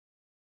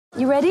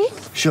You ready?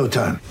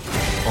 Showtime.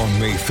 On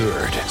May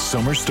 3rd,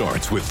 summer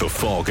starts with The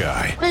Fall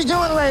Guy. Let's do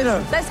it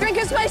later. Let's drink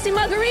a spicy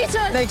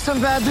margarita. Make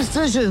some bad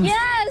decisions.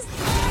 Yes!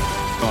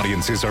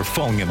 Audiences are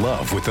falling in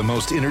love with the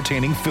most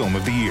entertaining film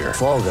of the year.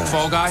 Fall Guy.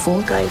 Fall Guy?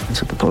 Fall guy.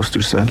 That's what the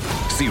poster said.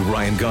 See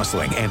Ryan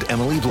Gosling and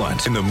Emily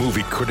Blunt in the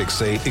movie critics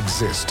say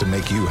exists to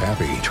make you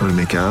happy. Trying to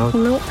make it out?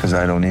 Nope. Because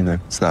I don't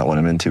either. It's not what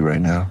I'm into right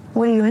now.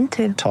 What are you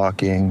into?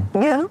 Talking.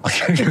 Yeah.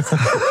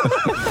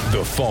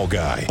 The Fall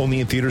Guy.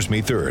 Only in theaters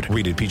May 3rd.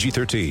 Rated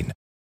PG-13.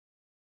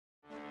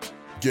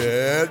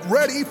 Get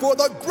ready for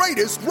the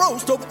greatest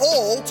roast of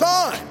all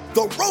time.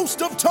 The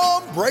Roast of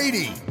Tom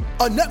Brady.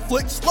 A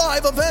Netflix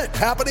live event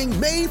happening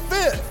May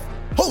 5th.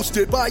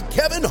 Hosted by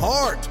Kevin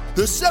Hart.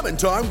 The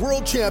 7-time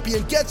world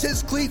champion gets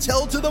his cleats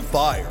held to the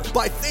fire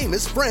by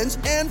famous friends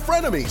and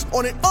frenemies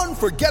on an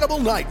unforgettable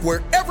night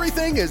where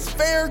everything is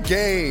fair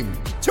game.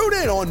 Tune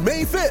in on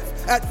May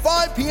 5th at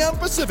 5 p.m.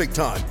 Pacific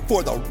time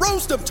for the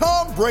Roast of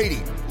Tom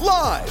Brady.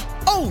 Live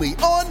only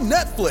on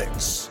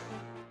Netflix.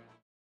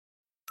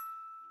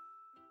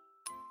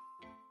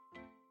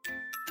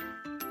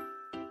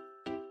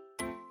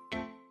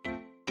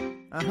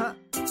 I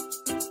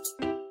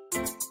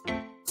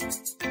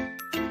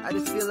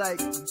just feel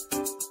like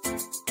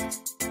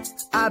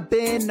I've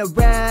been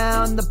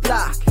around the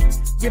block,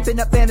 ripping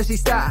up fantasy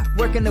stock,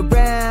 working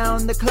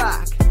around the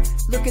clock.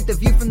 Look at the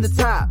view from the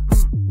top.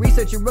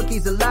 Researching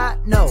rookies a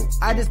lot? No,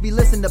 I just be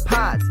listening to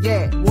pods.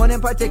 Yeah, one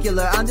in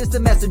particular, I'm just a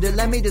messenger.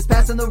 Let me just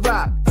pass on the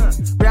rock.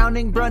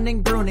 Browning,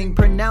 brunning, pruning,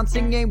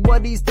 pronouncing ain't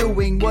what he's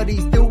doing. What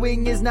he's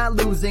doing is not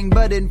losing,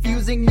 but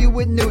infusing you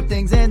with new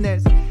things. And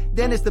there's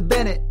Dennis the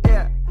Bennett,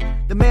 yeah.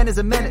 The man is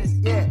a menace,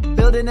 yeah.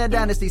 Building a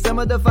dynasty, some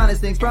of the finest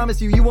things. Promise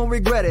you won't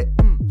regret it.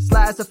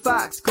 Sly as a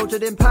fox,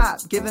 cultured in pop.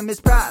 Give him his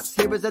props.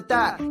 Here is a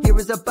thought, here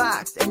is a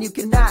box. And you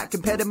cannot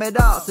compare them at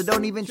all, so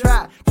don't even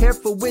try.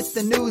 Careful with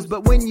the news,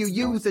 but when you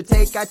use a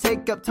take, I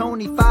take up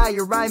Tony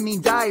Fire. I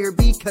mean Dyer,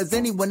 because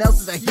anyone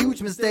else is a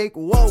huge mistake.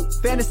 Whoa.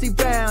 Fantasy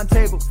round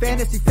table,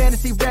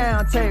 fantasy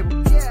round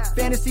table. Yeah.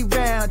 Fantasy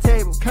round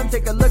table, come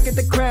take a look at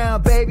the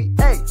crown, baby.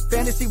 Hey,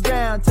 fantasy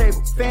round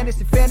table,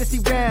 fantasy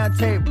round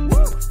table.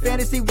 Woo.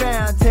 Fantasy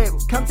round table,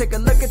 come take a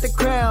look at the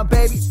crown,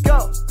 baby.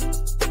 Go.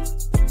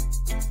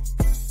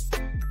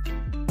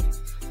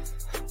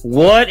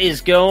 What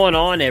is going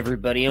on,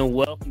 everybody, and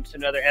welcome to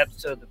another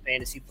episode of the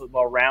Fantasy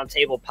Football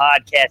Roundtable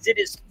Podcast. It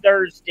is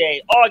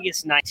Thursday,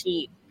 August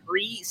 19th.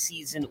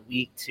 Preseason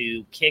Week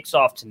 2 kicks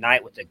off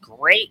tonight with a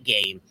great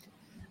game.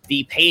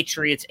 The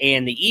Patriots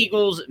and the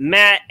Eagles.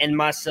 Matt and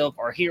myself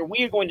are here.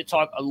 We are going to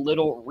talk a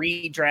little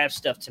redraft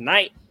stuff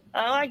tonight.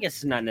 I guess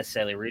it's not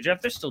necessarily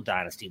redraft. There's still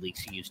dynasty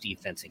leagues who use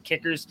defense and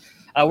kickers.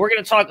 We're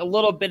going to talk a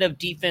little bit of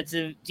defense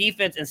and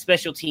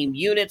special team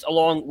units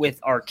along with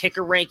our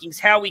kicker rankings,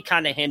 how we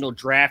kind of handle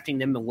drafting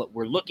them and what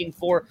we're looking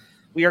for.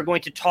 We are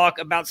going to talk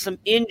about some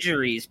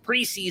injuries,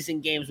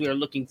 preseason games we are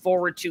looking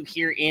forward to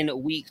here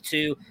in week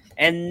 2.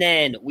 And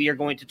then we are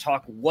going to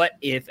talk what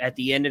if at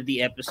the end of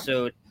the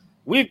episode.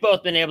 We've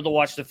both been able to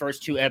watch the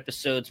first 2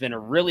 episodes. Been a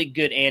really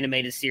good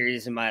animated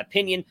series, in my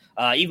opinion.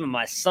 Even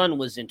my son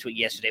was into it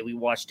yesterday. We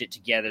watched it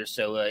together,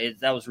 so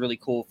that was really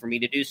cool for me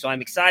to do. So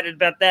I'm excited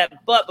about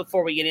that. But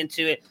before we get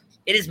into it,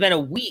 it has been a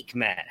week,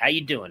 Matt. How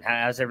you doing?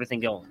 How's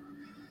everything going?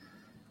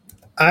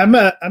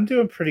 I'm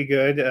doing pretty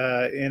good.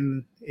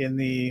 In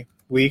the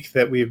week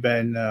that we've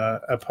been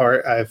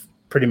apart, I've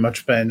pretty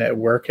much been at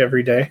work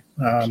every day.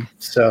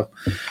 So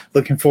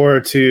looking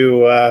forward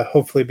to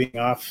hopefully being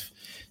off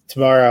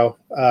tomorrow.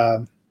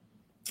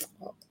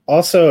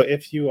 Also,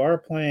 if you are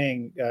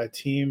playing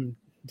team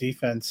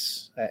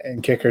defense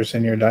and kickers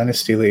in your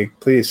dynasty league,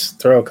 please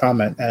throw a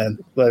comment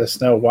and let us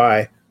know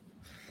why.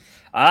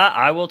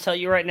 I will tell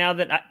you right now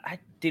that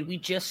did we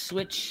just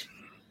switch?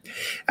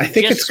 I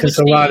think it's because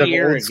a lot of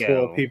old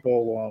school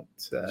people won't.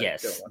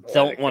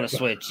 Don't want to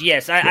switch.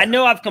 Yes, I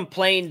know I've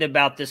complained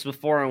about this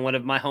before in one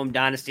of my home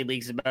dynasty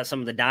leagues about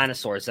some of the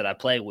dinosaurs that I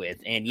play with,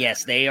 and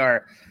yes, they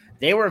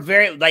were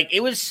very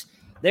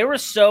they were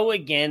so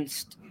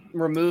against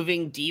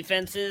removing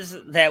defenses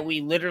that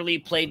we literally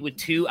played with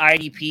 2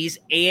 IDPs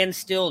and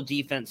still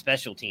defense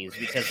special teams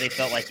because they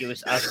felt like it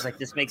was. I was just like,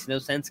 this makes no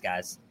sense,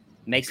 guys.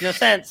 Makes no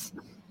sense.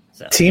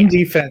 So, team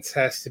defense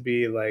has to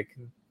be like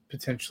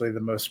potentially the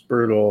most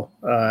brutal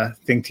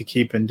thing to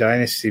keep in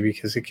dynasty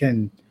because it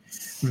can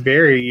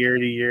vary year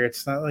to year.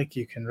 It's not like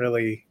you can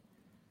really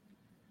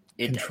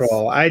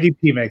control.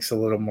 IDP makes a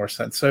little more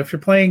sense. So if you're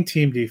playing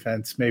team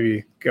defense,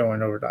 maybe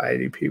going over to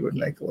IDP would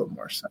make a little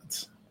more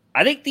sense.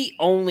 I think the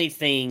only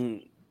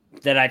thing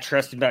that I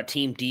trust about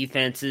team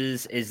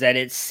defenses is that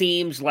it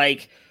seems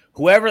like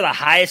whoever the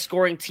highest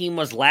scoring team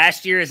was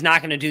last year is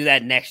not going to do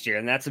that next year,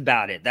 and that's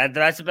about it.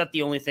 That's about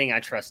the only thing I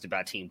trust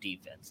about team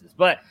defenses.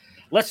 But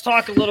let's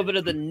talk a little bit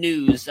of the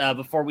news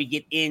before we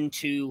get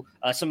into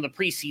some of the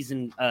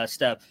preseason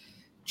stuff.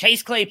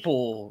 Chase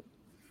Claypool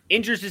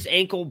injures his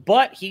ankle,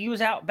 but he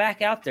was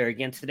back out there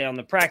again today on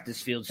the practice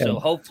field.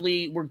 So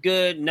hopefully we're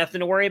good.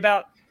 Nothing to worry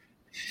about.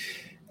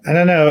 I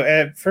don't know.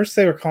 At first,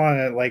 they were calling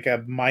it like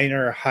a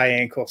minor high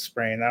ankle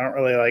sprain. I don't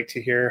really like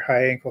to hear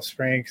high ankle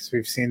sprain because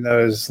we've seen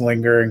those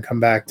linger and come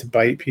back to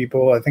bite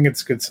people. I think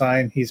it's a good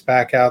sign he's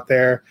back out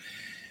there.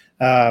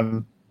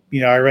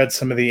 I read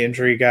some of the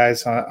injury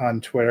guys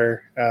on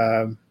Twitter.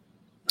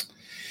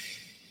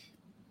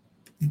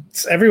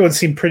 Everyone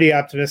seemed pretty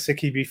optimistic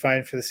he'd be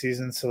fine for the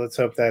season, so let's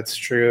hope that's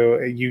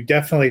true. You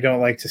definitely don't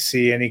like to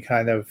see any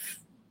kind of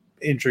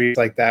injuries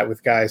like that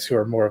with guys who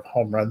are more of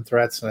home run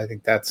threats, and I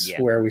think that's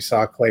where we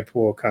saw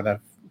Claypool kind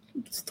of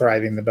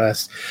thriving the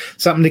best.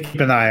 Something to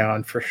keep an eye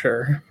on for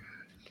sure.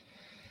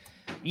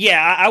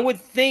 Yeah, I would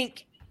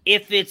think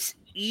if it's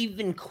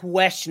even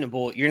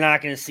questionable, you're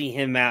not going to see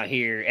him out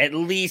here at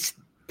least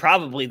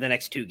probably the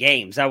next 2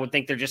 games. I would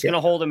think they're just going to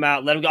hold him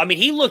out, let him go. I mean,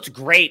 he looked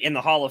great in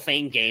the Hall of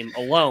Fame game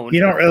alone. You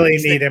don't really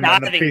need him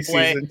on the preseason.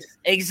 Play.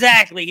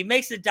 Exactly. He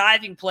makes a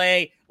diving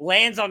play,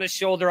 lands on his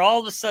shoulder. All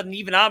of a sudden,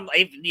 even I'm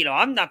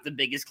not the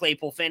biggest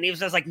Claypool fan. He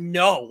was just like,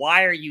 no,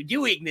 why are you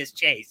doing this,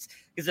 Chase?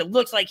 Because it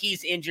looks like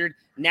he's injured.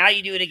 Now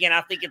you do it again.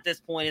 I think at this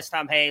point it's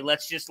time, hey,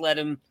 let's just let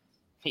him.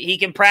 He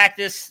can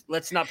practice.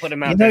 Let's not put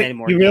him out there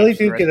anymore. You really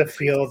do get a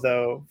feel,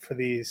 though, for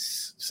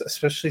these,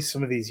 especially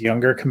some of these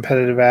younger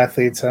competitive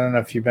athletes. I don't know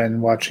if you've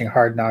been watching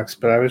Hard Knocks,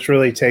 but I was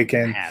really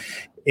taken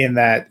in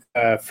that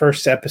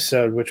first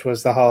episode, which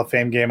was the Hall of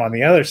Fame game on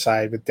the other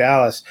side with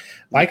Dallas.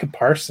 Micah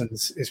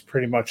Parsons is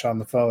pretty much on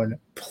the phone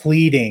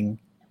pleading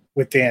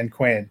with Dan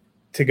Quinn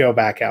to go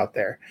back out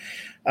there,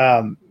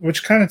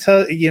 which kind of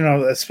tells,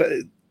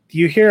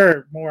 you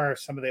hear more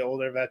some of the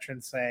older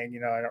veterans saying,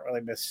 I don't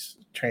really miss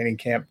training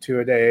camp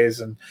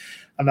 2-a-days and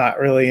I'm not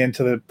really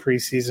into the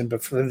preseason.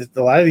 But for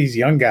a lot of these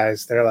young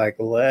guys, they're like,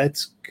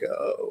 let's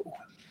go.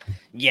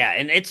 Yeah,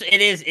 and it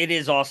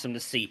is awesome to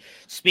see.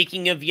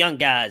 Speaking of young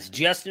guys,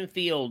 Justin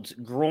Fields,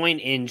 groin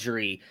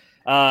injury.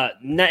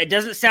 It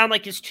doesn't sound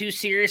like it's too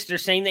serious. They're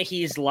saying that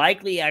he is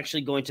likely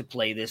actually going to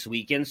play this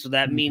weekend. So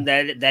that means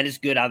that is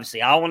good.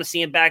 Obviously, I want to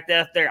see him back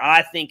out there.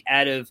 I think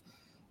out of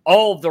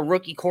all of the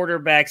rookie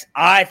quarterbacks,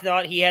 I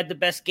thought he had the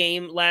best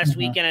game last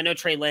weekend. I know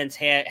Trey Lance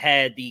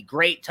had the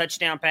great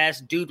touchdown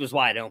pass. Dude was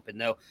wide open,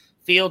 though.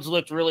 Fields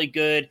looked really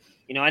good.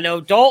 I know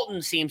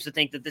Dalton seems to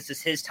think that this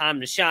is his time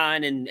to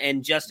shine,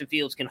 and Justin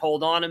Fields can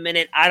hold on a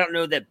minute. I don't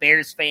know that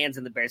Bears fans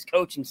and the Bears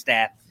coaching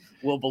staff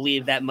will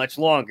believe that much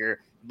longer,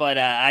 but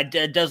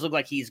it does look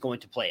like he's going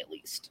to play at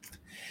least.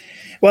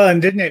 Well,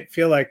 and didn't it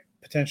feel like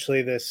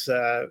potentially this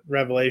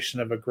revelation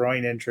of a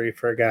groin injury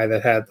for a guy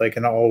that had like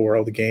an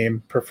all-world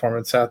game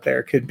performance out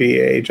there could be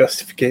a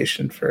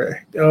justification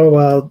for,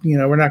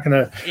 we're not going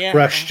to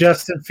rush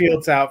Justin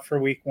Fields out for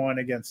week 1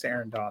 against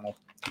Aaron Donald.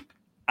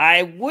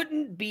 I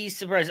wouldn't be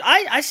surprised.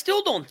 I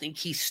still don't think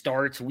he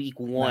starts week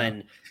 1.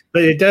 No.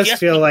 But it does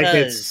feel like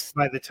it's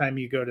by the time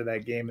you go to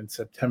that game in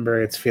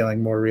September, it's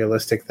feeling more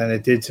realistic than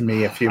it did to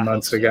me a few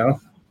months ago.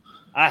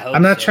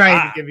 I'm not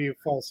trying to give you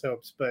false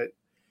hopes, but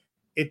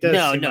it does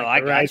seem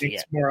like the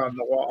writing's more on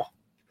the wall.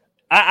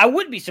 I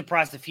wouldn't be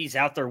surprised if he's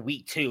out there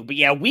week 2. But,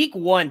 yeah, week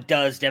 1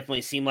 does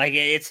definitely seem like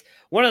it's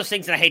one of those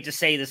things, and I hate to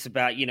say this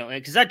about,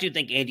 because I do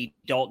think Andy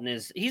Dalton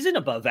he's an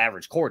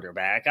above-average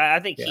quarterback. I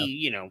think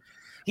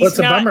it's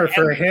a bummer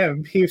for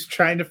him. He was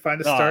trying to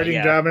find a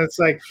starting job, and it's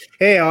like,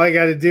 hey, all I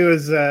got to do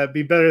is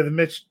be better than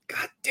Mitch.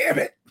 God damn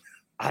it.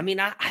 I mean,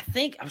 I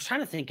think – I was trying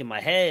to think in my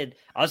head.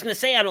 I was going to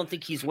say I don't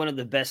think he's one of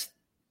the best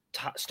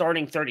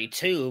starting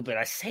 32, but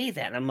I say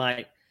that, and I'm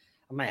like,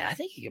 I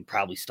think he could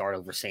probably start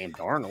over Sam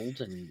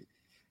Darnold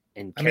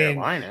in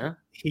Carolina.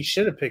 He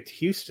should have picked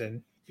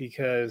Houston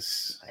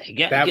because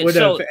that would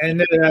have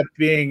ended up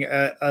being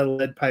a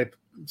lead pipe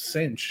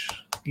cinch,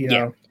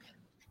 know.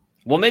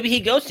 Well, maybe he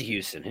goes to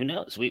Houston. Who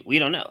knows? We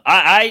don't know.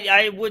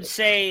 I would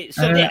say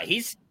so. Yeah,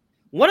 he's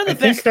one of the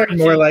best. He's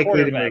more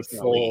likely to make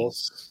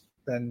Foles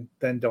than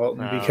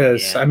Dalton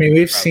because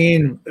we've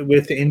seen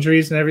with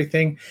injuries and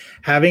everything,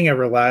 having a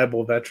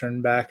reliable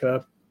veteran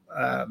backup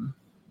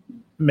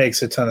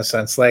makes a ton of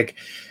sense. Like,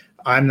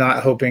 I'm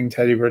not hoping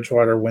Teddy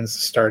Bridgewater wins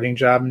the starting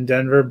job in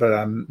Denver, but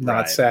I'm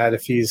not sad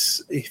if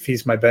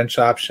he's my bench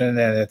option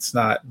and it's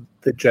not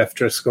the Jeff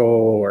Driscoll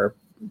or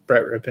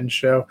Brett Rippon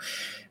show.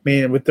 I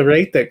mean, with the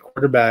rate that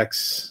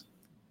quarterbacks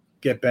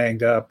get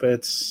banged up,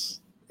 it's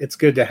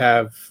good to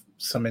have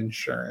some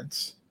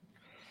insurance.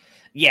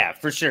 Yeah,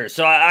 for sure.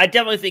 So I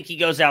definitely think he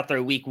goes out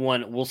there week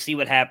 1. We'll see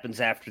what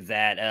happens after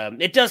that.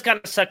 It does kind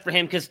of suck for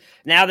him because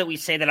now that we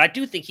say that, I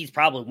do think he's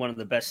probably one of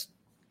the best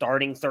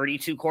starting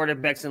 32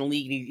 quarterbacks in the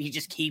league. He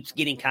just keeps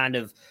getting kind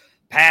of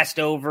passed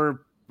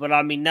over. But,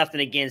 I mean, nothing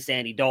against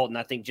Andy Dalton.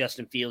 I think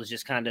Justin Fields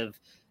just kind of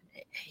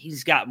 –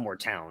 he's got more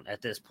talent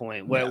at this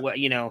point.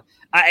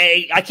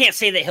 I can't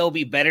say that he'll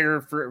be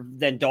better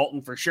than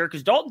Dalton for sure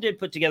because Dalton did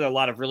put together a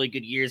lot of really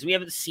good years. We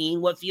haven't seen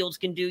what Fields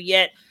can do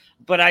yet,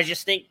 but I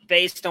just think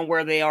based on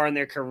where they are in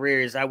their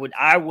careers, I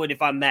would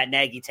if I'm Matt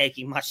Nagy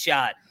taking my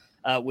shot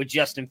with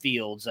Justin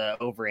Fields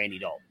over Andy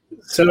Dalton.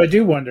 So I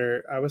do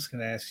wonder. I was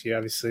going to ask you.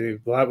 Obviously, a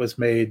lot was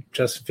made.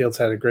 Justin Fields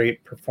had a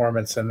great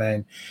performance, and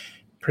then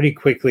pretty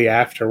quickly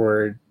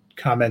afterward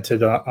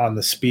commented on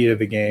the speed of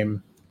the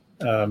game.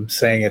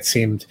 Saying it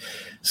seemed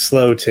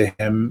slow to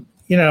him.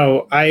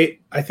 I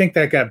think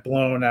that got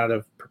blown out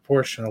of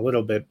proportion a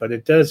little bit, but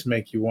it does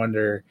make you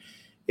wonder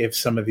if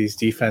some of these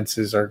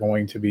defenses are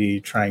going to be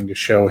trying to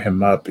show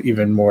him up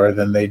even more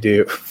than they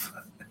do.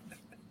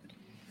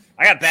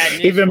 I got bad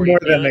news. Even more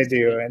than they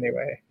do,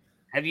 anyway.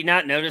 Have you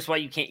not noticed why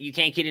you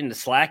can't get into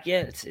Slack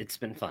yet? It's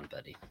been fun,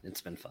 buddy.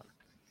 It's been fun.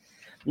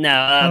 No,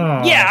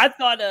 I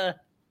thought.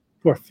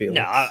 Poor Felix.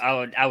 No,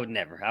 I would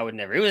never.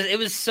 It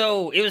was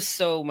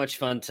so much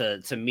fun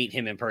to meet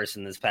him in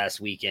person this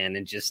past weekend,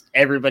 and just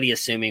everybody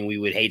assuming we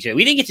would hate you.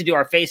 We didn't get to do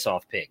our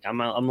face-off pick.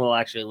 I'm a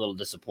little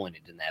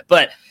disappointed in that,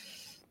 but.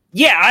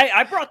 Yeah,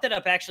 I brought that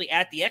up actually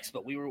at the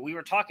expo. We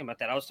were talking about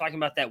that. I was talking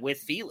about that with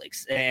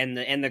Felix and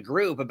the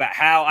group about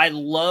how I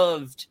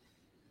loved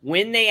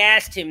when they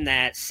asked him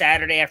that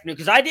Saturday afternoon,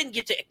 because I didn't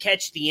get to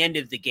catch the end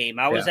of the game.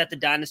 I was at the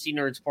Dynasty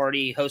Nerds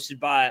party hosted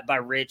by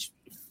Rich.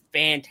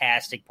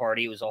 Fantastic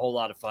party. It was a whole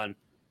lot of fun.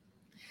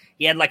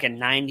 He had like a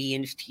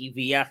 90-inch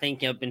TV, I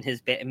think, up in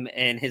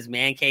his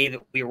man cave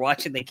that we were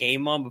watching the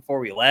game on before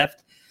we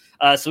left.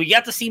 So we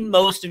got to see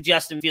most of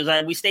Justin Fields.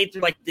 We stayed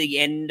through like the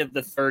end of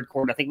the third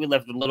quarter. I think we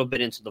left a little bit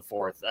into the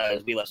fourth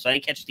as we left. So I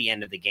didn't catch the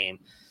end of the game.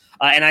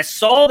 And I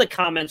saw the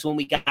comments when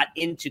we got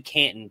into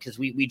Canton because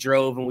we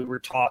drove and we were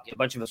talking. A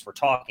bunch of us were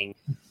talking.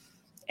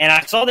 And I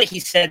saw that he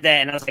said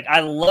that. And I was like, I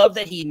love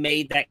that he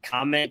made that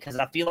comment because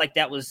I feel like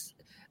that was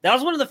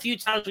one of the few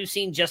times we've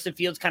seen Justin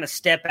Fields kind of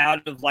step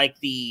out of like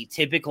the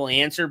typical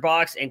answer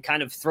box and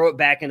kind of throw it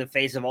back in the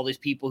face of all these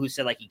people who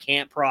said like he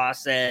can't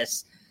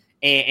process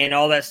and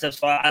all that stuff.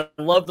 So I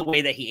love the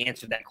way that he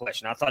answered that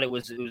question. I thought it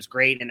was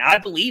great, and I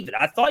believe it.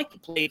 I thought he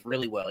played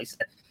really well. He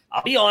said,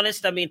 I'll be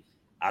honest,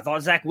 I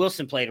thought Zach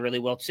Wilson played really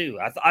well too.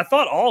 I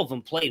thought all of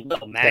them played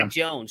well. Mac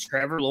Jones,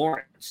 Trevor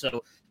Lawrence.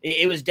 So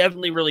it was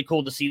definitely really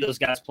cool to see those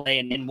guys play,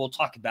 and we'll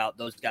talk about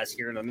those guys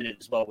here in a minute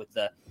as well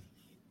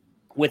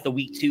with the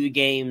week 2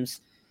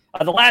 games.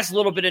 The last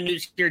little bit of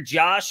news here,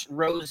 Josh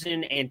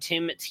Rosen and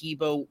Tim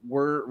Tebow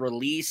were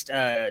released.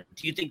 Do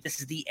you think this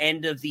is the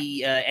end of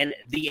the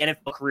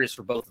NFL careers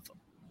for both of them?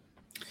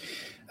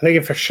 I think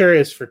it for sure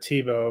is for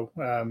Tebow.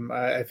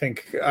 I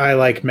think I,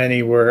 like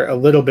many, were a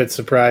little bit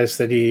surprised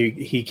that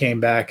he came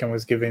back and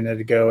was giving it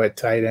a go at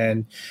tight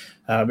end.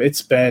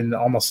 It's been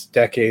almost a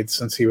decade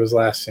since he was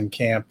last in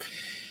camp.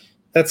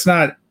 That's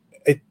not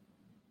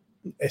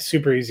a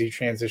super easy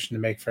transition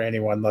to make for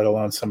anyone, let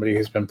alone somebody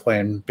who's been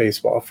playing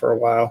baseball for a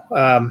while.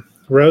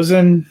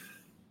 Rosen,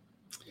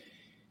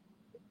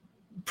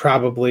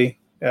 probably.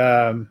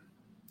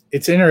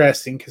 It's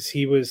interesting because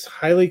he was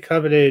highly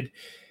coveted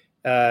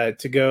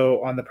to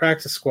go on the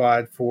practice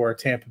squad for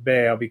Tampa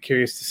Bay. I'll be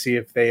curious to see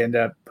if they end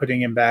up putting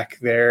him back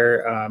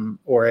there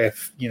or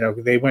if,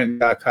 they went and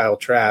got Kyle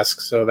Trask.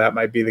 So that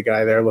might be the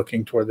guy they're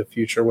looking toward the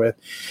future with.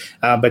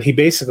 But he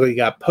basically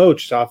got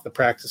poached off the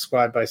practice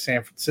squad by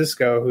San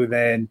Francisco, who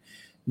then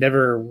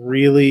never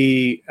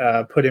really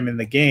put him in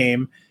the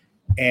game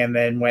and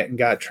then went and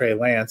got Trey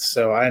Lance.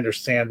 So I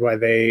understand why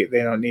they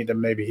don't need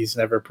him. Maybe he's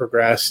never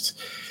progressed.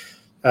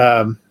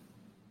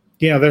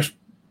 There's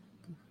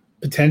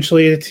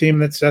potentially a team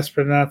that's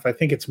desperate enough. I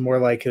think it's more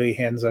likely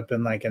he ends up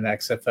in like an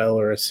XFL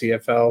or a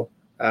CFL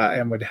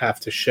and would have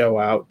to show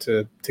out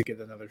to get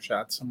another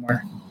shot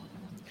somewhere.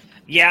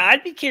 Yeah,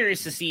 I'd be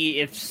curious to see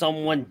if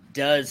someone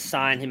does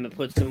sign him and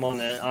puts him on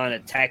a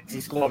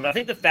taxi squad. But I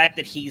think the fact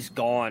that he's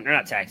gone, or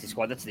not taxi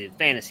squad, that's the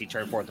fantasy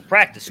term for it, the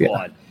practice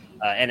squad,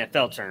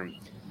 NFL term.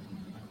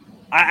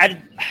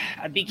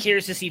 I'd be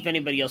curious to see if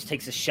anybody else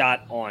takes a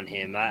shot on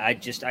him. I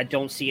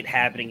don't see it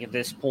happening at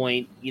this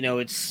point.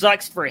 It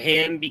sucks for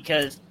him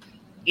because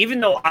even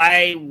though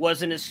I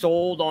wasn't as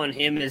sold on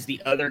him as the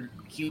other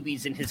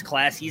QBs in his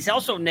class, he's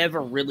also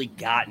never really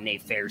gotten a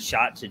fair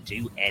shot to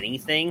do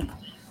anything.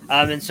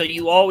 And so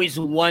you always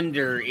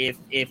wonder if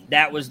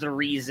that was the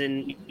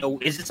reason.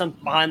 Is it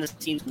something behind the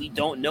scenes we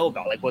don't know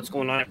about, like what's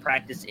going on at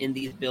practice in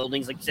these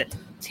buildings? Like you said,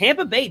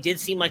 Tampa Bay did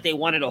seem like they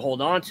wanted to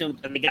hold on to him,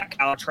 and they got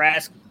Kyle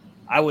Trask.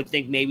 I would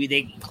think maybe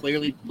they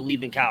clearly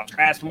believe in Kyle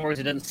Trask more, because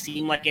it doesn't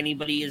seem like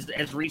anybody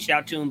has reached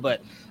out to him.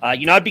 But,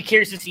 I'd be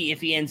curious to see if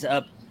he ends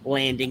up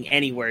landing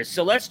anywhere.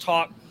 So let's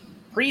talk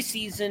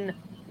preseason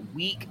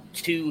week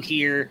 2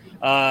 here.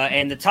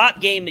 And the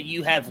top game that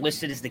you have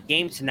listed is the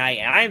game tonight.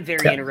 And I am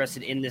very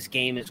interested in this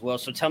game as well.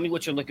 So tell me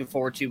what you're looking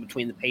forward to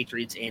between the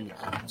Patriots and the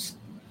Colts.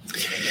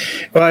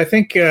 Well, I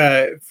think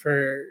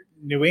for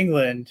New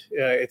England,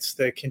 it's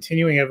the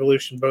continuing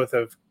evolution both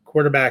of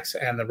quarterbacks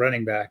and the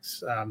running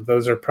backs.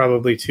 Those are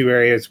probably 2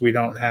 areas we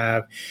don't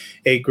have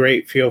a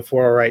great feel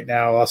for right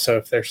now. Also,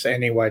 if there's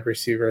any wide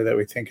receiver that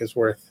we think is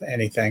worth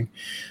anything.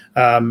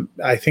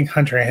 I think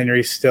Hunter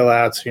Henry's still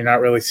out, so you're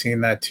not really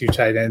seeing that 2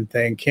 tight end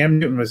thing. Cam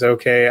Newton was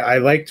okay. I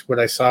liked what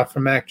I saw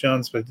from Mac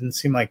Jones, but it didn't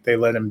seem like they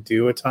let him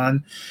do a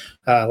ton.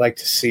 I like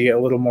to see a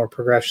little more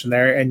progression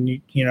there.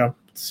 And,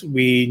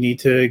 we need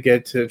to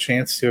get a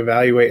chance to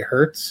evaluate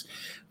Hurts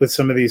with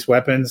some of these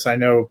weapons. I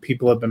know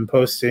people have been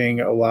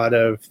posting a lot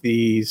of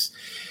these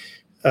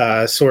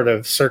sort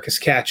of circus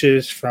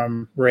catches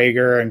from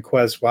Rager and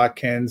Quez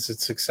Watkins.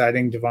 It's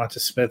exciting. Devonta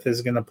Smith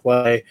is going to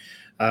play.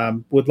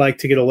 Would like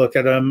to get a look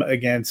at him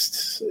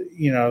against,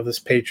 this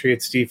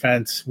Patriots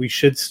defense. We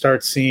should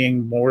start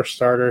seeing more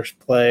starters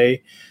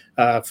play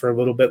for a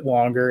little bit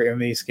longer in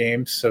these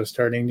games. So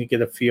starting to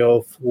get a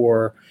feel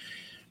for,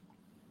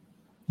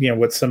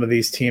 what some of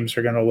these teams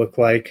are going to look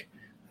like.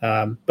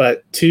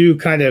 But two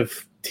kind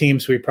of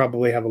teams we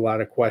probably have a lot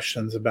of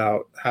questions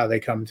about how they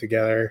come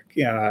together,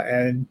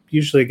 and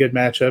usually a good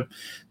matchup.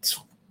 It's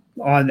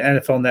on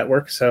NFL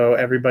Network, so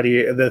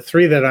the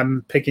three that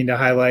I'm picking to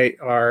highlight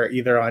are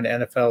either on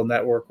NFL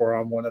Network or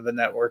on one of the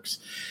networks.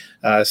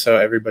 So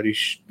everybody,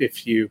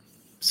 if you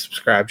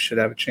subscribe, should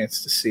have a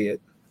chance to see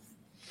it.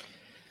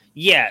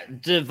 Yeah,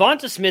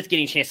 Devonta Smith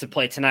getting a chance to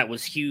play tonight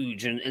was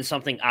huge and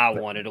something I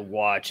wanted to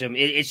watch.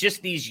 It's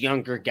just these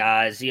younger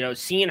guys,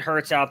 seeing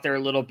Hurts out there a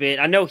little bit.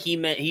 I know he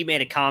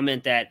made a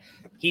comment that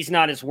he's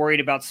not as worried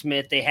about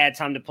Smith. They had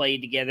time to play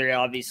together,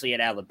 obviously, at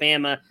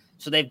Alabama,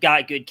 so they've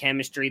got good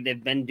chemistry.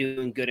 They've been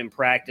doing good in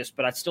practice,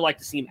 but I'd still like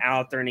to see him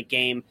out there in a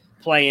game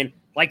playing.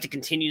 Like to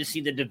continue to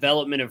see the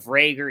development of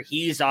Rager.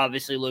 He's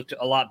obviously looked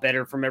a lot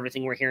better from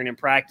everything we're hearing in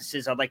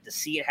practices. I'd like to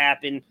see it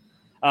happen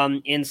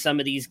in some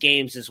of these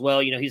games as well.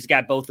 He's a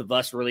guy both of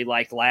us really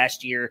liked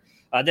last year.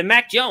 Then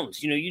Mac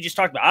Jones, you just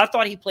talked about. I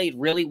thought he played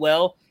really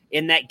well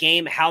in that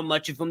game. How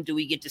much of him do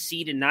we get to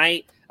see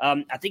tonight?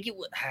 I think it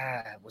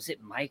was it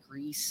Mike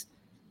Reese?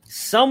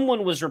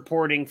 Someone was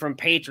reporting from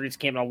Patriots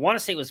camp, and I want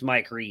to say it was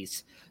Mike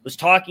Reese, was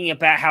talking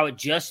about how it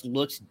just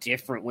looks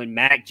different when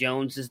Mac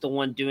Jones is the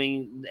one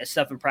doing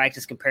stuff in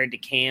practice compared to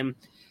Cam.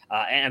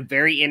 And I'm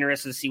very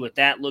interested to see what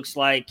that looks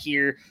like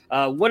here.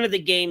 One of the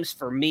games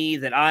for me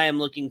that I am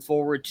looking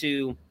forward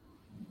to,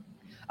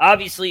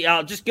 obviously,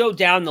 I'll just go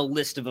down the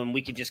list of them.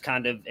 We could just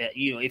kind of,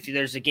 if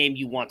there's a game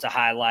you want to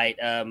highlight,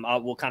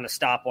 we'll kind of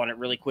stop on it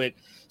really quick.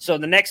 So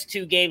the next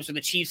two games are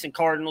the Chiefs and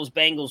Cardinals,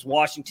 Bengals,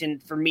 Washington.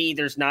 For me,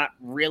 there's not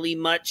really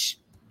much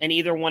in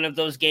either one of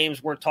those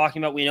games we're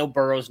talking about. We know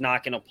Burrow's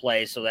not going to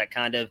play, so that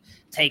kind of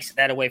takes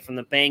that away from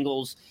the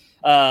Bengals.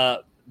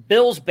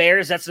 Bills,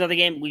 Bears, that's another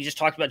game. We just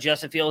talked about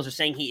Justin Fields. They're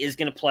saying he is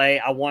going to play.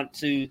 I want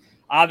to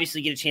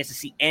obviously get a chance to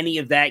see any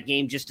of that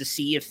game just to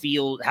see if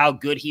Field, how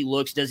good he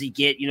looks. Does he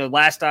get,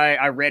 last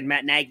I read,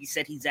 Matt Nagy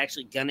said he's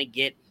actually going to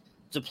get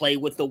to play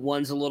with the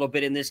ones a little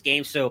bit in this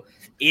game. So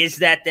is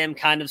that them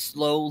kind of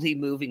slowly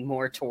moving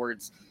more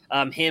towards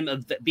him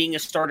of being a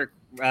starter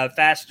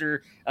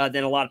faster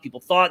than a lot of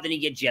people thought? Then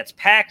you get Jets,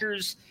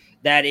 Packers.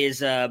 That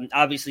is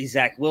obviously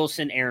Zach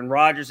Wilson, Aaron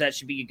Rodgers. That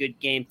should be a good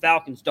game.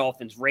 Falcons,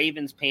 Dolphins,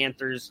 Ravens,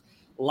 Panthers,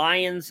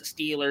 Lions,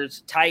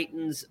 Steelers,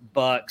 Titans,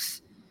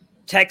 Bucks,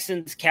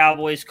 Texans,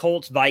 Cowboys,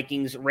 Colts,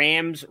 Vikings,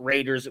 Rams,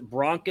 Raiders,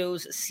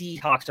 Broncos,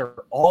 Seahawks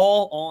are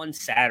all on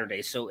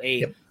Saturday. So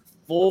a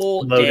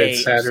full day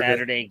of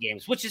Saturday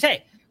games, which is,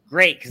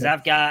 great because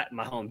I've got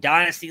my home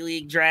Dynasty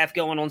League draft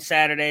going on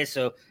Saturday.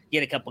 So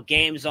get a couple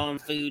games on,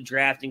 food,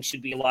 drafting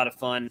should be a lot of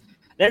fun.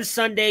 Then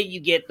Sunday, you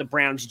get the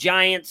Browns,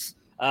 Giants.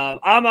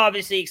 I'm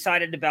obviously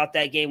excited about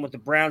that game with the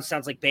Browns.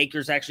 Sounds like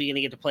Baker's actually going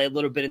to get to play a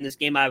little bit in this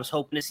game. I was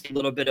hoping to see a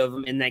little bit of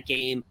him in that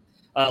game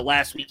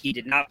last week. He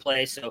did not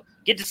play, so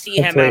get to see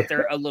him out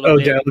there a little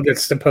bit. Odell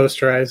gets to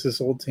posterize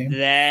his old team.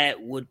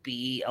 That would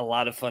be a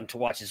lot of fun to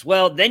watch as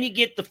well. Then you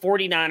get the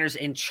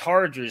 49ers and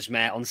Chargers,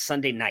 Matt, on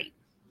Sunday night.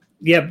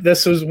 Yep,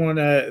 this was one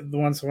of the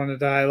ones I wanted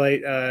to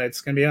highlight.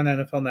 It's going to be on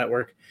NFL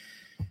Network.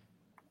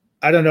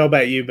 I don't know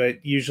about you,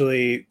 but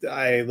usually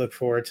I look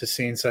forward to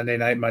seeing Sunday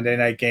night, Monday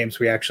night games.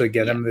 We actually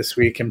get them this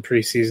week in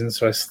preseason,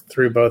 so I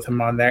threw both of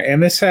them on there.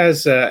 And this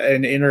has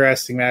an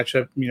interesting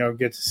matchup.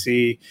 Get to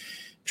see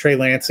Trey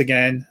Lance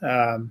again,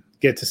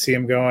 get to see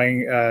him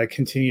going,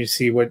 continue to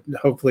see what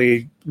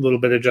hopefully a little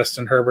bit of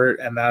Justin Herbert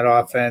and that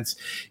offense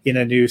in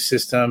a new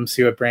system,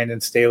 see what Brandon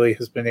Staley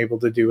has been able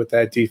to do with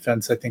that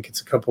defense. I think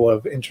it's a couple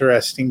of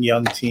interesting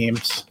young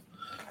teams.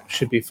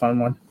 Should be a fun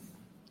one.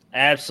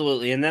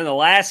 Absolutely. And then the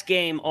last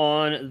game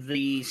on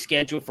the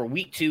schedule for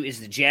week 2 is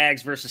the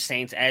Jags versus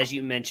Saints, as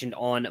you mentioned,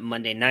 on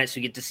Monday night.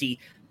 So you get to see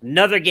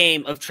another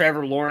game of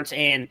Trevor Lawrence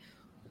and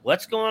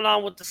what's going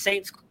on with the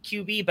Saints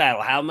QB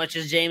battle. How much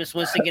is Jameis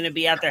Winston going to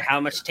be out there? How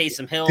much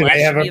Taysom Hill? Do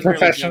they have a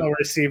professional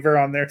receiver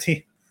on their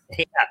team?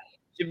 Yeah.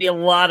 Should be a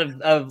lot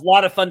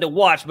of fun to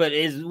watch, but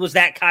was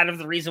that kind of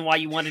the reason why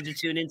you wanted to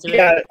tune into it?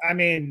 Yeah, I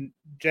mean,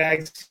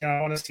 Jags,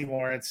 I want to see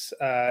Lawrence.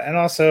 And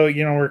also,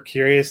 we're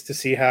curious to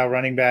see how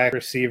running back,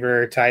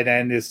 receiver, tight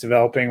end is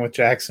developing with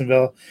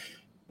Jacksonville.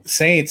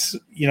 Saints,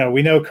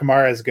 we know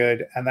Kamara is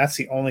good, and that's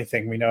the only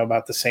thing we know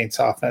about the Saints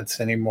offense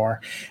anymore.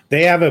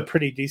 They have a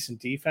pretty decent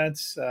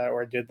defense,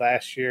 or did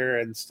last year,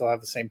 and still have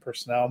the same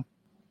personnel.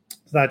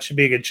 So that should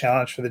be a good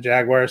challenge for the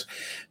Jaguars.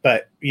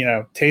 But,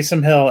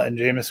 Taysom Hill and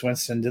Jameis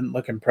Winston didn't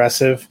look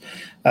impressive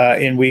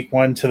in week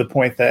 1 to the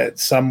point that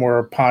some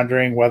were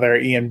pondering whether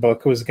Ian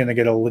Book was going to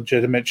get a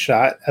legitimate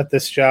shot at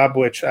this job,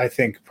 which I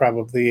think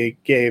probably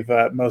gave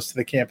most of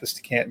the Campus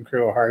to Canton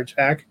crew a heart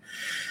attack.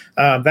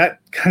 That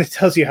kind of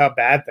tells you how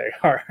bad they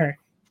are.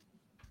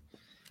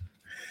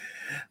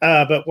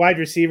 But wide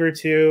receiver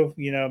too,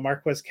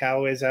 Marquez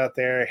Callaway's out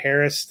there.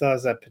 Harris still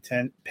has a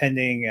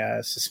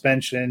pending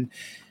suspension.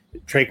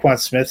 Traquan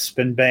Smith's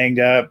been banged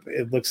up.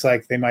 It looks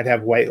like they might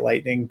have White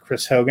Lightning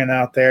Chris Hogan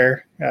out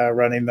there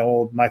running the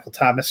old Michael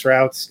Thomas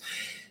routes.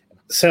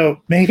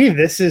 So maybe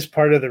this is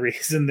part of the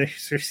reason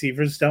these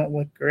receivers don't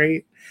look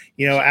great.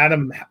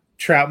 Adam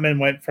Troutman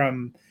went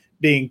from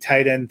being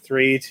tight end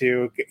 3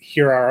 to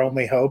 "You're our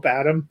only hope,"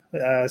 Adam.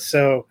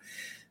 So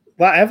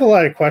I have a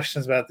lot of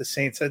questions about the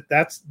Saints.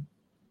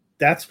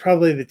 That's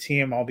probably the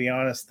team, I'll be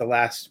honest, the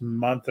last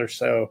month or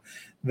so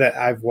that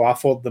I've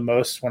waffled the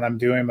most when I'm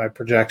doing my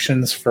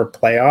projections for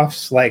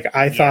playoffs. Like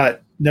I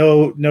thought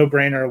no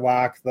brainer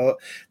lock.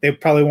 They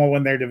probably won't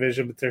win their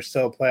division, but they're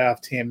still a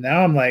playoff team.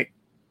 Now I'm like,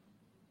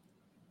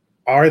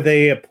 are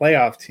they a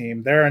playoff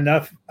team? There are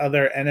enough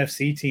other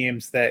NFC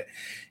teams that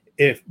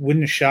it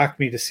wouldn't shock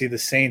me to see the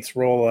Saints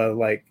roll a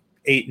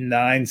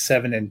 8-9,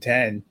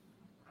 7-10.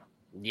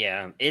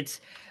 Yeah,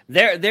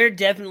 they're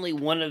definitely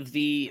one of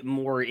the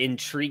more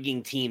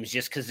intriguing teams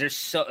just because there's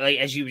so,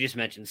 as you just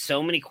mentioned,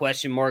 so many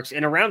question marks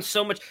and around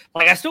so much.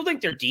 I still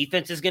think their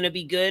defense is going to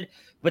be good,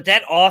 but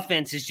that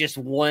offense is just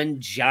one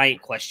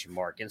giant question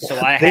mark. And so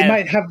they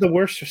might have the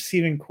worst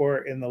receiving core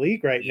in the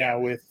league right now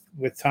with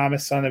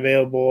Thomas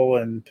unavailable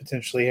and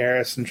potentially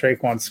Harris and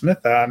Traquan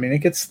Smith. I mean, it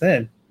gets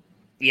thin.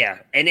 Yeah,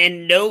 and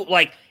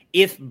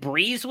if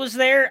Breeze was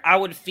there, I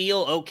would feel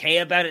okay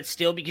about it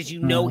still because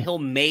he'll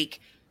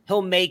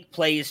make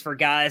plays for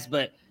guys,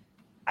 but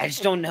I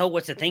just don't know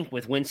what to think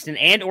with Winston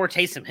and or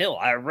Taysom Hill.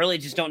 I really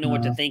just don't know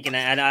what to think,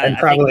 and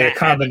probably I think a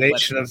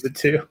combination of the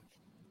two.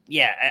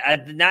 Yeah,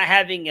 not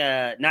having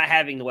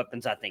the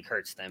weapons, I think,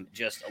 hurts them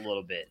just a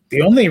little bit.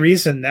 The only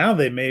reason now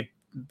they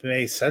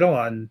may settle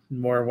on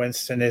more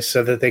Winston is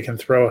so that they can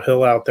throw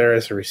Hill out there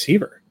as a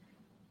receiver,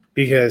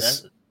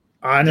 because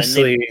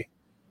honestly,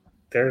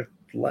 they're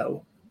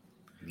low.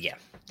 Yeah.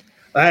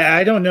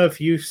 I don't know if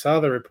you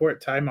saw the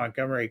report. Ty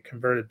Montgomery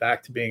converted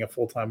back to being a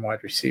full-time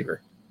wide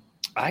receiver.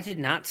 I did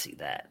not see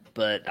that,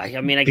 but I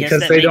guess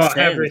because that they makes don't sense.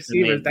 have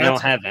receivers. They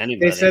don't have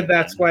anybody. They said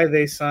that's why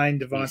they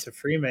signed Devonta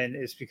Freeman,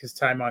 is because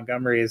Ty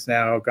Montgomery has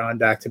now gone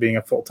back to being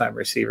a full-time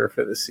receiver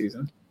for this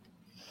season.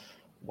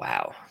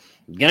 Wow,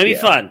 gonna be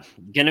fun.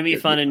 Gonna be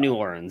fun in New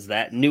Orleans.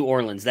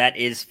 That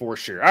is for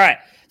sure. All right,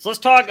 so let's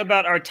talk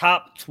about our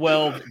top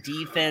 12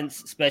 defense,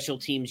 special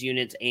teams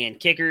units, and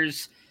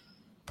kickers.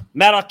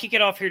 Matt, I'll kick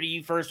it off here to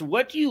you first.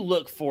 What do you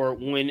look for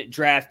when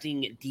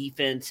drafting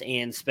defense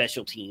and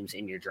special teams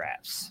in your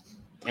drafts?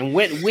 And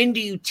when do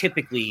you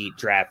typically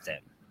draft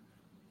them?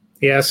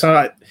 Yeah,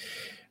 so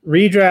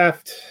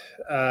redraft,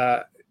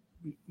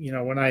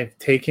 when I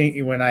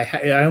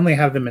only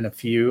have them in a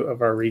few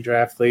of our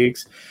redraft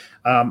leagues,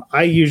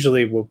 I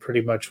usually will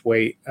pretty much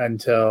wait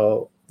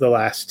until the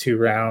last 2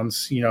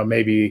 rounds,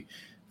 maybe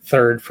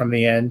third from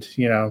the end,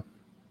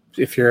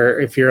 if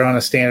you're on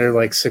a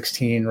standard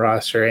 16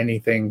 roster,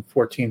 anything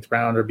 14th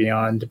round or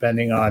beyond,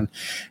 depending on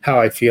how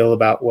I feel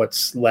about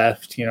what's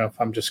left. If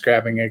I'm just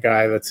grabbing a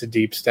guy that's a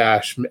deep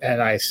stash and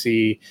I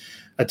see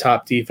a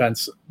top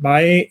defense,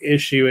 my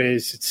issue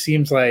is it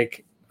seems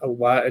like a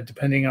lot,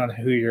 depending on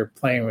who you're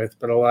playing with,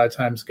 but a lot of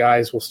times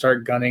guys will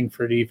start gunning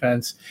for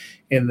defense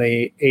in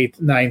the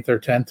 8th, 9th, or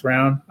 10th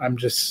round. I'm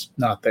just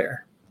not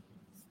there.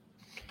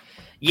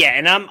 Yeah,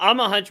 and I'm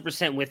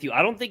 100% with you.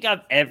 I don't think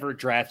I've ever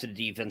drafted a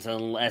defense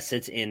unless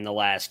it's in the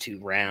last 2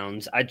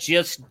 rounds. I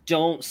just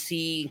don't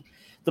see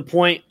the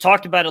point.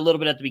 Talked about it a little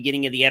bit at the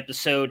beginning of the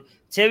episode.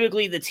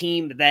 Typically, the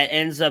team that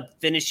ends up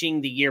finishing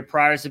the year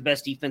prior as the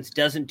best defense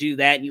doesn't do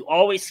that. And you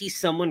always see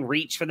someone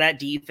reach for that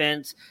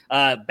defense.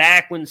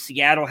 Back when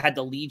Seattle had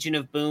the Legion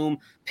of Boom,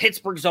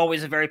 Pittsburgh's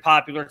always a very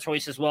popular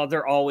choice as well.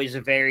 They're always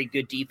a very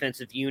good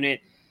defensive unit.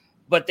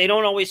 But they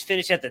don't always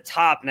finish at the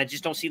top, and I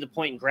just don't see the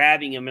point in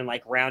grabbing them in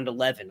round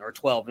 11 or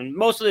 12. And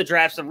most of the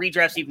drafts, the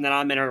redrafts even that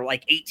I'm in, are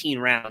 18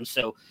 rounds.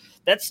 So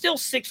that's still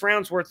 6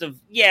 rounds worth of,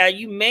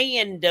 you may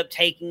end up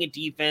taking a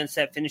defense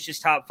that finishes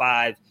top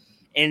 5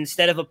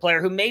 instead of a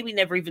player who maybe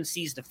never even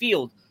sees the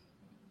field.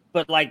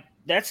 But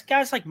that's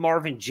guys like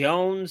Marvin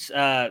Jones.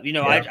 I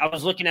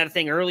was looking at a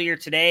thing earlier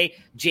today.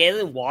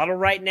 Jalen Waddle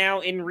right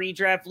now in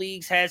redraft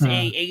leagues has a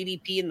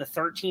ADP in the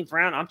 13th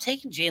round. I'm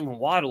taking Jalen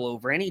Waddle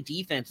over any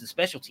defense and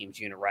special teams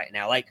unit right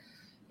now.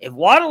 If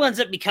Waddle ends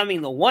up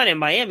becoming the one in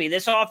Miami,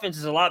 this offense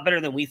is a lot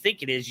better than we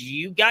think it is.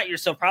 You got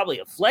yourself probably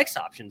a flex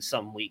option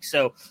some weeks.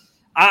 So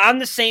I'm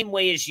the same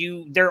way as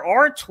you. There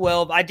are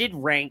 12. I did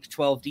rank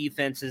 12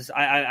 defenses.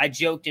 I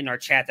joked in our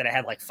chat that I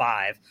had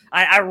 5.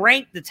 I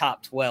ranked the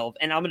top 12,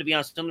 and I'm going to be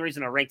honest, the only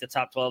reason I ranked the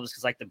top 12 is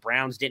because the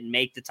Browns didn't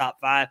make the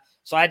top 5,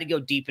 so I had to go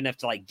deep enough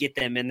to get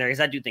them in there because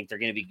I do think they're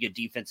going to be a good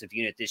defensive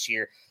unit this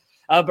year.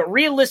 But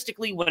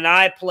realistically, when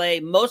I play,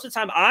 most of the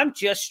time I'm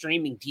just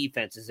streaming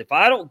defenses. If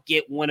I don't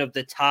get one of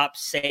the top,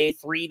 say,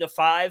 3 to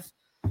 5,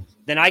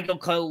 then I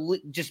go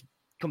just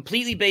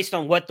completely based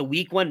on what the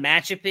week 1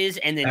 matchup is,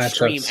 and then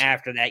stream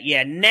after that.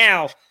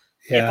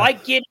 If I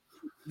get,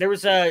 there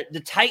was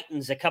the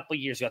Titans a couple of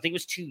years ago, I think it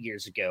was 2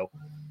 years ago.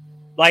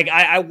 Like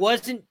I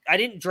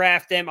didn't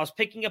draft them. I was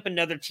picking up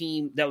another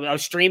team that I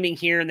was streaming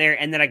here and there.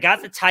 And then I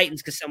got the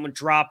Titans because someone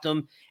dropped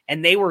them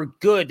and they were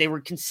good. They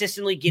were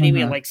consistently getting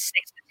me like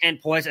 6 to 10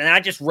 points. And I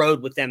just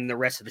rode with them the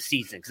rest of the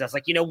season because I was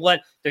like, you know what?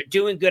 They're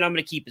doing good. I'm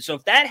going to keep it. So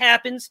if that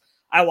happens,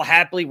 I will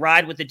happily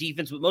ride with the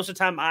defense. But most of the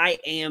time I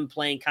am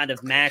playing kind of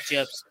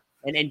matchups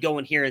and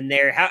going here and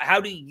there. How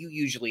do you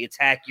usually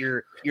attack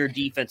your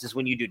defenses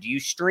when you do? Do you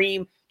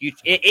stream?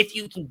 If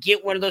you can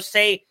get one of those,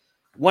 say,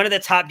 one of the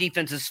top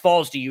defenses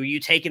falls to you, are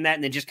you taking that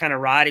and then just kind of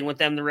riding with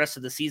them the rest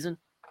of the season?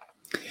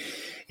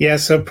 Yeah,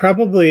 so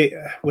probably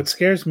what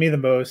scares me the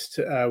most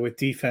with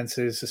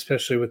defenses,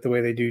 especially with the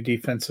way they do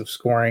defensive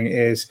scoring,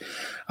 is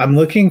I'm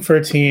looking for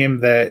a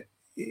team that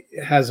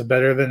has a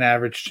better than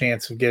average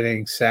chance of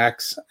getting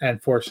sacks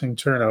and forcing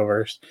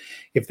turnovers.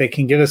 If they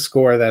can get a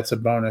score, that's a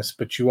bonus.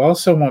 But you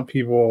also want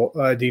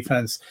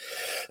defense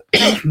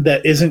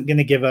that isn't going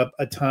to give up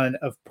a ton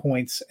of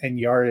points and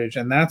yardage.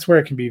 And that's where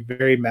it can be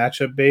very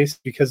matchup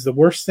based, because the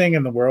worst thing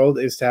in the world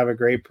is to have a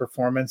great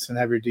performance and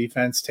have your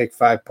defense take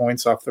 5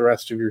 points off the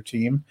rest of your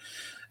team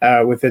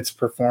with its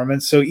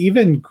performance. So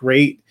even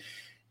great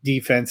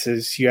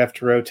defenses, you have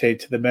to rotate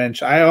to the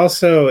bench.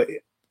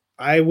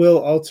 I will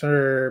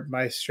alter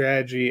my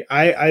strategy.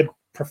 I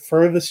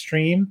prefer the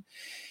stream,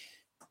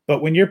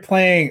 but when you're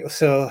playing,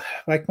 so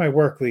like my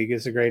work league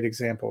is a great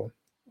example.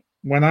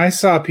 When I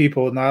saw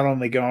people not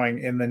only going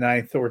in the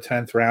 9th or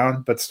 10th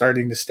round, but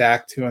starting to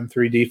stack 2 and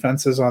 3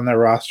 defenses on their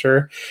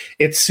roster,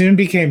 it soon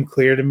became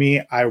clear to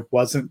me I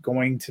wasn't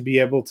going to be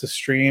able to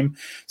stream.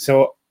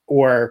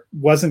 Or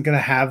wasn't going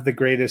to have the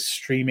greatest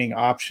streaming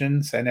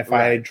options. And if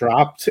I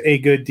dropped a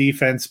good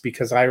defense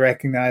because I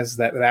recognized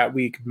that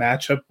week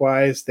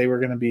matchup-wise they were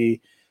going to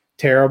be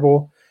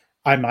terrible,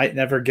 I might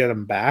never get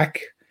them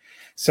back.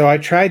 So I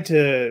tried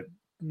to,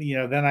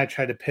 then I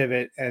tried to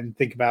pivot and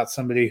think about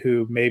somebody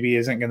who maybe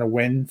isn't going to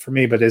win for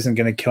me but isn't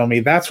going to kill me.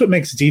 That's what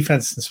makes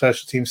defense and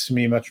special teams to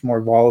me much more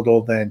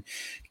volatile than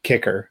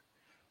kicker.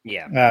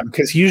 Yeah.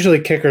 Because usually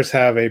kickers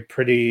have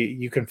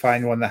you can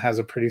find one that has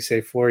a pretty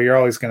safe floor. You're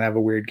always going to have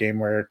a weird game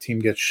where a team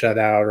gets shut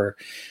out or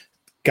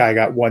guy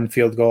got 1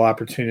 field goal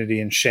opportunity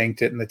and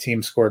shanked it and the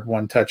team scored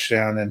 1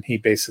 touchdown and he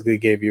basically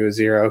gave you a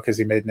 0 because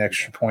he made an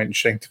extra point and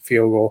shanked a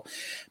field goal.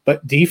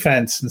 But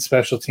defense and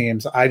special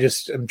teams, I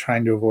just am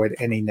trying to avoid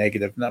any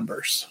negative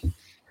numbers.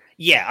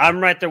 Yeah, I'm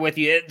right there with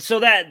you.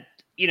 So that,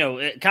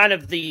 kind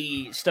of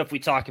the stuff we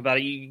talk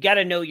about, you got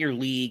to know your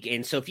league.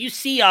 And so if you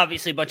see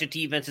obviously a bunch of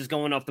defenses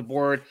going off the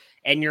board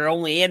and you're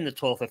only in the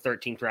 12th or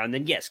 13th round,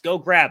 then yes, go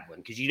grab one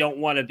because you don't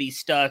want to be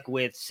stuck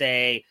with,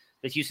 say,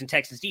 the Houston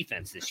Texans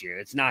defense this year.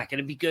 It's not going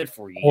to be good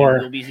for you.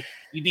 Or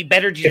you'd be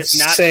better to just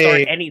not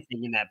start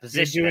anything in that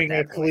position. You're doing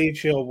a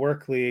collegial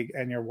work league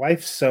and your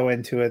wife's so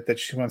into it that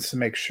she wants to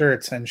make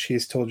shirts and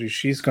she's told you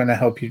she's going to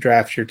help you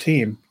draft your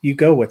team. You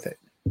go with it.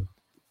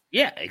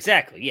 Yeah,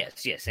 exactly.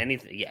 Yes.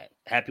 Anything. Yeah.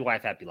 Happy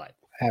wife, happy life.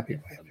 Happy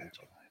wife, happy life.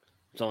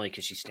 It's only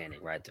because she's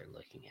standing right there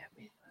looking at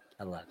me.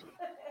 I love you.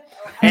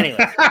 Anyway,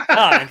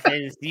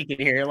 you can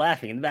hear her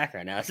laughing in the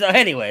background now. So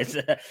anyways,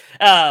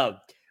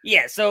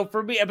 yeah, so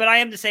for me, but I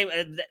am the same.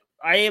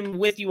 I am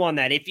with you on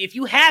that. If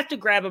you have to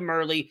grab them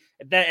early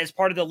that as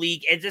part of the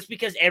league, and just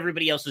because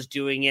everybody else is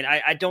doing it,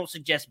 I don't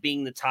suggest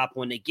being the top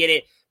one to get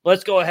it.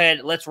 Let's go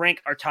ahead. Let's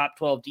rank our top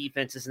 12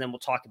 defenses, and then we'll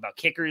talk about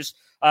kickers.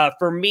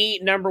 For me,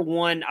 number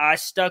 1, I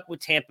stuck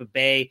with Tampa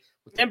Bay.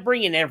 With them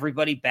bringing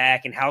everybody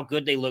back and how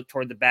good they looked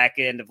toward the back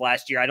end of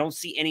last year, I don't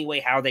see any way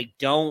how they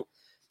don't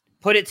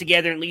put it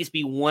together and at least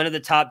be one of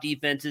the top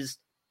defenses.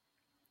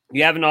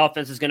 You have an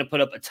offense that's going to put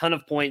up a ton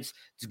of points.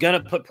 It's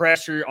going to put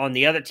pressure on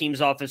the other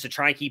team's offense to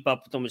try and keep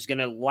up with them. It's going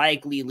to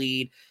likely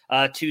lead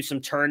to some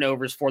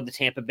turnovers for the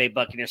Tampa Bay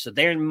Buccaneers. So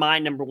they're my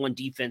number 1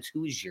 defense.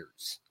 Who's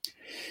yours?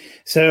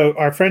 So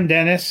our friend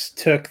Dennis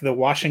took the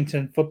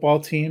Washington football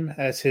team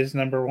as his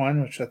number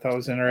 1, which I thought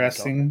was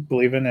interesting,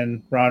 believing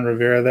in Ron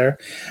Rivera there.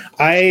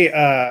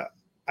 I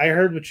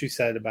heard what you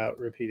said about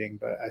repeating,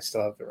 but I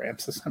still have the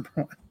Rams as number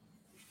 1.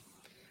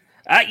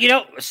 The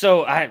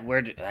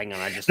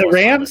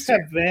Rams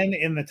have been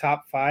in the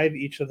top 5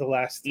 each of the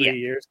last 3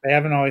 years. They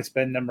haven't always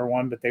been number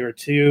 1, but they were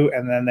 2,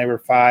 and then they were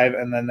 5,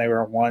 and then they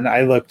were 1.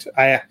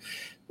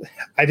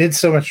 I did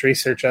so much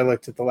research. I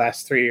looked at the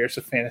last 3 years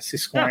of fantasy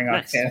scoring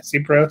on Fantasy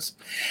Pros.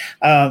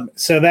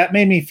 So that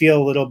made me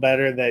feel a little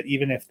better that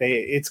even if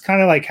it's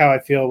kind of like how I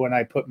feel when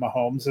I put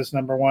Mahomes as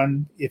number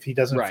 1. If he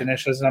doesn't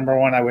finish as number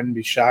 1, I wouldn't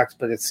be shocked,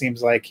 but it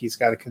seems like he's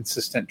got a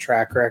consistent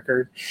track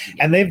record.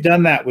 And they've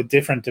done that with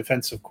different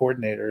defensive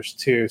coordinators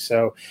too.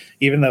 So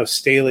even though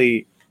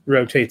Staley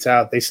rotates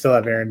out, they still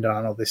have Aaron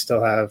Donald. They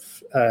still have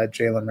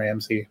Jalen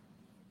Ramsey.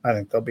 I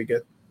think they'll be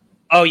good.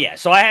 Oh yeah.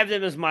 So I have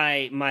them as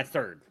my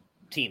third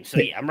team. So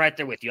yeah, I'm right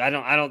there with you. I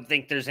don't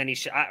think there's any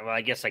shot. Well, I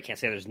guess I can't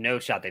say there's no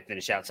shot they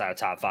finish outside of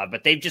top 5,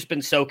 but they've just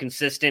been so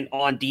consistent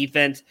on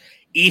defense,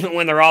 even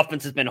when their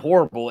offense has been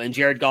horrible and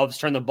Jared Goff has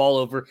turned the ball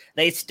over.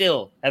 They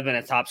still have been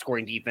a top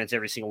scoring defense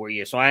every single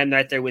year. So I am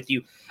right there with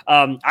you.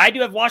 I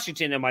do have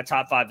Washington in my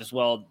top 5 as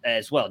well.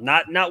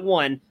 Not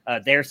 1.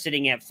 They're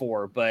sitting at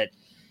 4, but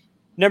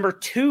number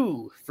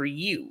 2 for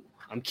you.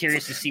 I'm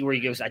curious to see where he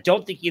goes. I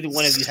don't think either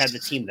one of you have the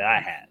team that I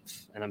have,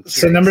 and I'm curious.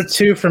 So number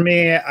 2 for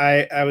me,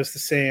 I was the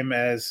same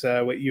as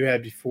what you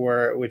had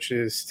before, which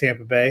is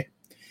Tampa Bay,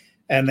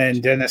 and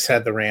then Dennis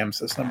had the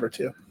Rams as number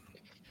 2.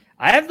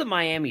 I have the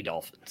Miami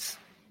Dolphins.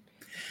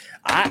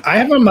 I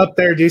have them up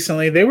there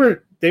decently. They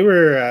were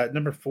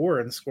number 4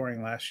 in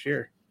scoring last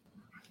year.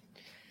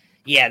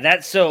 Yeah,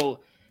 that's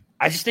so.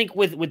 I just think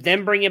with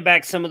them bringing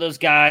back some of those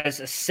guys,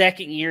 a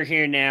second year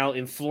here now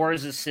in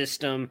Flores'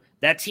 system,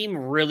 that team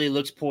really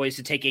looks poised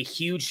to take a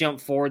huge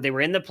jump forward. They were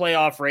in the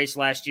playoff race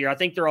last year. I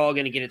think they're all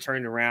going to get it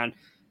turned around.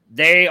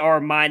 They are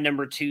my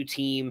number 2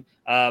 team.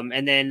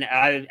 And then,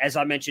 as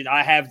I mentioned,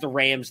 I have the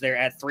Rams there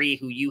at 3,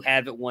 who you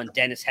have at 1.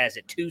 Dennis has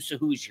at 2. So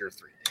who's your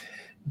 3?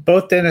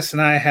 Both Dennis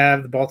and I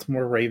have the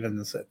Baltimore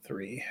Ravens at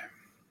 3.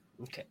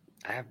 Okay.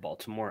 I have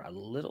Baltimore a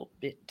little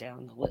bit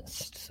down the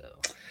list. So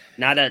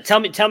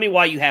tell me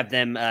why you have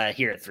them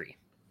here at 3.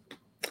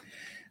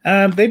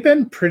 They've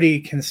been pretty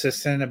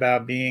consistent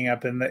about being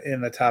up in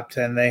the top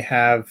 10. They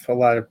have a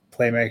lot of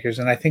playmakers,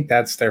 and I think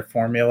that's their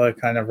formula,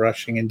 kind of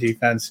rushing and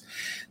defense.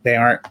 They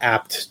aren't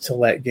apt to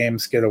let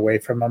games get away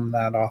from them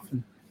that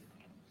often.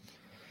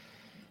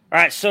 All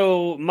right,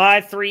 so my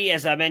 3,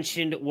 as I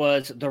mentioned,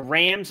 was the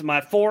Rams. My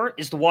 4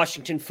 is the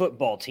Washington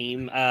football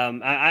team.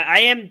 I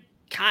am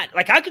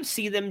I could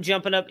see them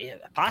jumping up,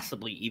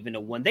 possibly even a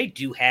 1. They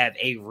do have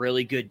a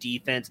really good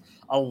defense,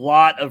 a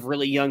lot of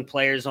really young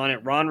players on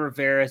it. Ron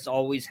Rivera has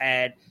always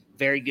had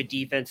very good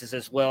defenses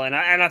as well, and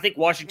I think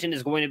Washington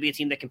is going to be a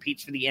team that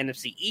competes for the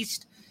NFC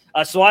East.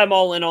 So I'm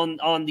all in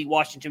on the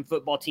Washington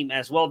football team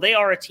as well. They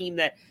are a team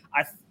that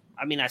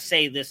I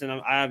say this, and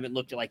I haven't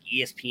looked at like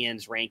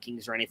ESPN's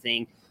rankings or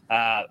anything.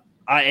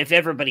 If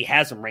everybody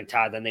has them ranked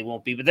high, then they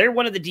won't be. But they're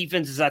one of the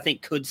defenses I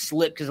think could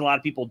slip because a lot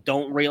of people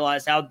don't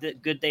realize how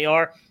good they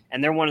are,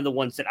 and they're one of the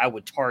ones that I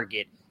would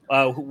target.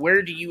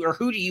 Who do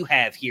you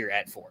have here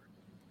at 4?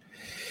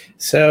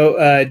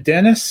 So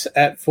Dennis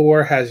at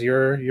 4 has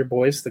your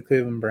boys, the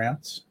Cleveland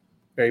Browns.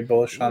 Very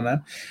bullish on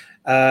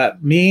them.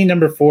 Me,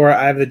 number 4,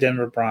 I have the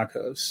Denver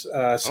Broncos.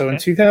 In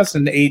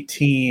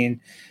 2018,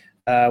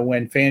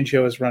 when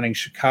Fangio was running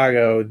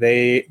Chicago,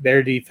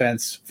 their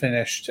defense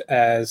finished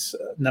as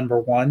number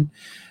 1.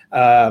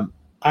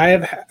 I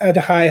have had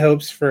high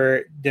hopes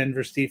for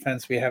Denver's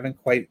defense. We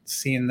haven't quite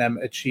seen them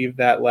achieve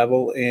that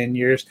level in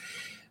years.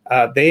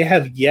 They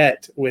have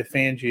yet, with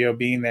Fangio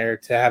being there,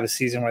 to have a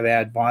season where they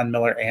had Von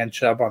Miller and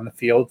Chubb on the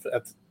field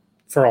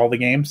for all the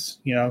games,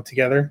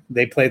 together.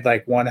 They played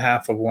like one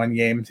half of one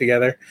game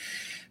together.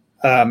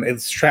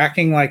 It's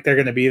tracking like they're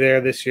going to be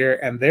there this year,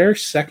 and their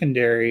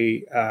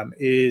secondary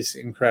is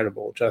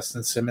incredible.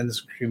 Justin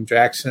Simmons, Kareem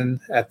Jackson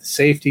at the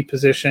safety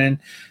position.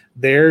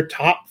 Their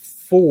top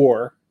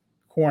 4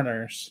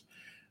 corners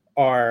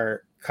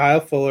are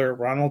Kyle Fuller,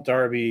 Ronald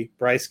Darby,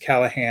 Bryce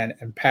Callahan,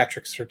 and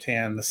Patrick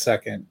Surtain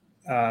II.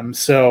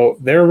 So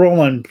they're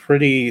rolling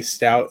pretty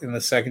stout in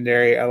the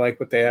secondary. I like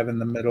what they have in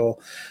the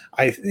middle.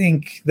 I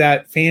think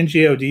that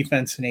Fangio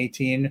defense in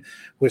 18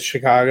 with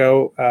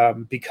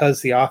Chicago,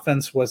 because the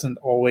offense wasn't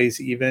always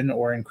even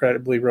or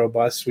incredibly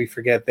robust, we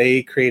forget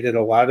they created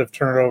a lot of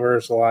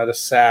turnovers, a lot of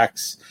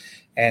sacks,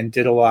 and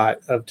did a lot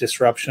of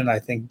disruption. I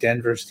think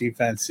Denver's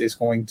defense is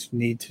going to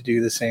need to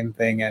do the same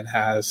thing and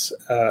has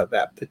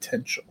that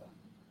potential.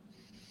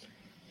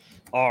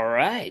 All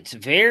right.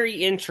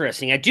 Very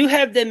interesting. I do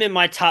have them in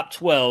my top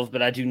 12,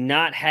 but I do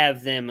not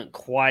have them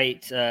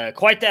quite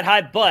that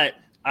high, but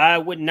I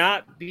would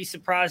not be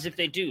surprised if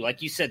they do.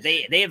 Like you said,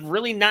 they have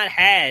really not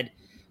had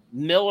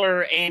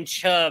Miller and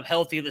Chubb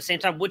healthy at the same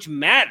time, which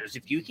matters.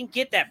 If you can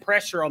get that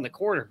pressure on the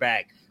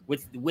quarterback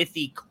with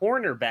the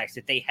cornerbacks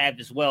that they have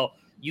as well,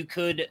 you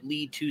could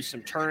lead to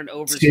some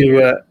turnovers.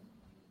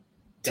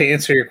 To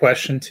answer your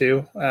question,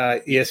 too,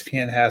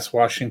 ESPN has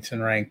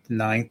Washington ranked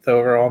 9th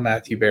overall.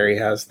 Matthew Berry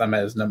has them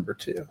as number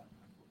 2.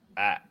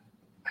 I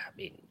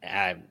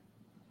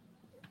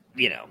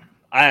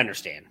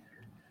understand.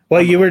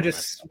 Well, you were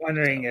just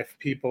wondering if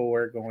people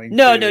were going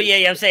to.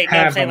 I'm saying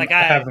have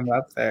them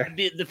up there.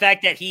 The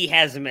fact that he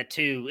has them at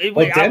 2.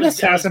 Dennis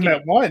has them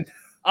at 1.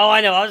 Oh,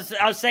 I know. I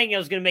was saying I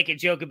was going to make a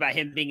joke about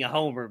him being a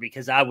homer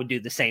because I would do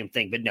the same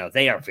thing, but no,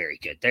 they are very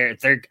good.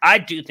 I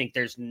do think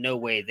there's no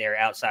way they're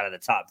outside of the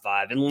top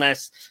 5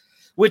 unless,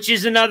 which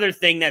is another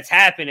thing that's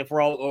happened. If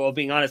we're all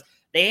being honest,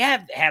 they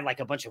have had like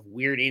a bunch of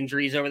weird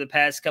injuries over the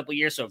past couple of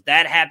years. So if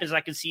that happens,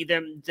 I can see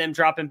them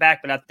dropping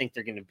back, but I think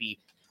they're going to be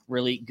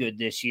really good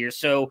this year.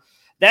 So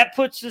that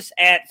puts us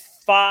at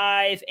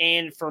 5.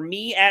 And for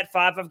me at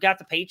 5, I've got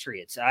the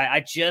Patriots.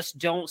 I just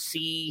don't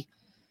see.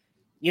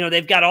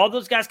 They've got all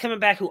those guys coming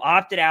back who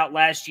opted out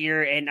last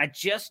year, and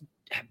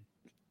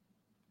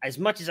as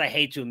much as I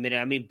hate to admit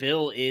it,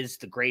 Bill is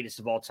the greatest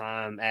of all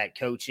time at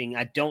coaching.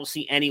 I don't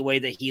see any way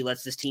that he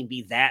lets this team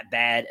be that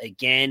bad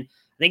again.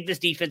 I think this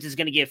defense is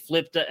going to get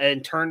flipped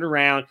and turned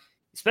around,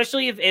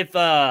 especially if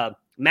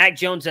Mac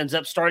Jones ends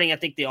up starting. I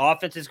think the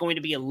offense is going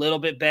to be a little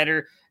bit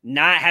better,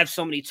 not have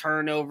so many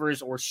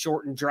turnovers or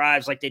shortened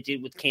drives like they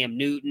did with Cam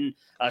Newton.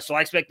 So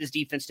I expect this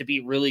defense to be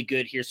really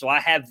good here. So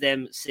I have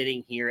them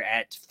sitting here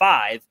at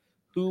 5.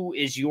 who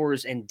is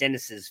yours and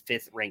Dennis's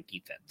 5th-ranked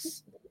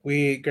defense?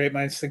 We great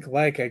minds think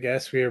alike, I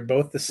guess. We are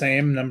both the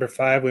same. Number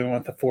 5, we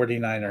want the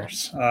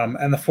 49ers.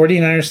 And the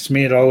 49ers, to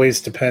me, it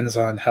always depends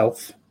on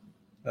health.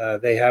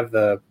 They have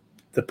the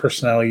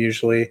personnel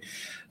usually.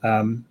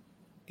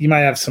 You might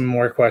have some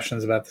more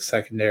questions about the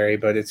secondary,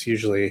 but it's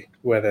usually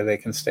whether they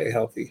can stay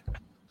healthy.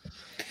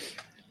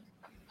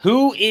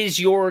 Who is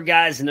your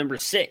guy's number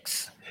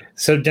 6?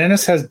 So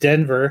Dennis has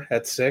Denver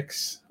at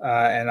 6,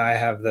 and I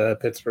have the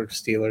Pittsburgh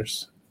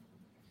Steelers.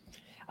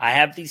 I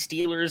have the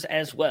Steelers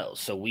as well,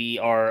 so we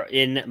are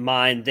in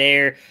mind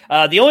there.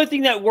 The only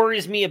thing that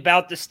worries me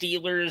about the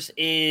Steelers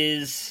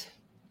is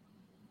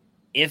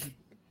if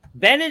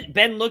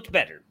Ben looked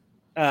better.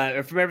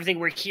 From everything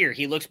we're here,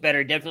 he looks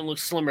better. Definitely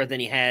looks slimmer than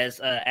he has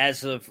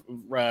as of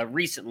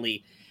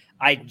recently.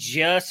 I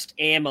just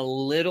am a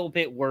little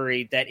bit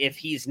worried that if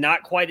he's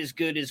not quite as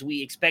good as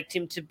we expect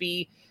him to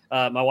be,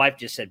 my wife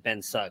just said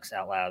Ben sucks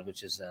out loud,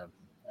 which is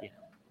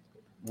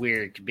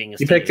weird being a Steelers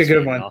You picked a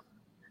good fan. one.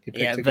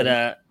 Yeah,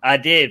 but I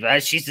did.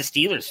 But she's a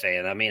Steelers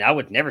fan. I mean, I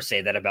would never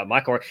say that about my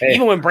core. Hey.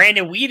 Even when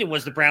Brandon Weeden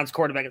was the Browns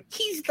quarterback,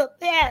 he's the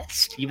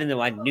best. Even though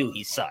I knew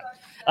he sucked.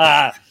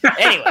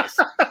 Anyways,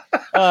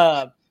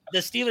 the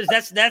Steelers.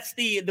 That's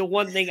the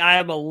one thing I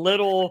am a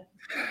little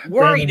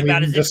worried Brandon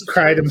about. Weeden Is just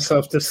cried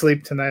himself to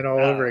sleep tonight all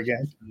over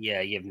again.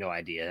 Yeah, you have no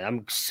idea.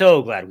 I'm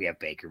so glad we have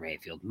Baker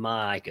Mayfield.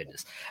 My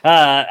goodness.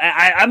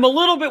 I'm a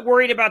little bit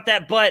worried about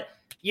that, but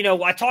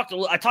I talked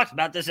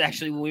about this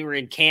actually when we were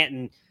in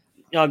Canton.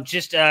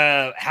 Just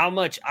how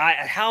much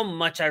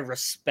I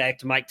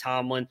respect Mike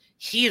Tomlin.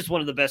 He is one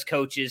of the best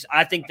coaches.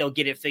 I think they'll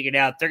get it figured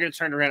out. They're going to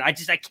turn around. I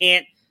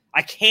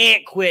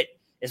can't quit.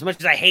 As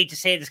much as I hate to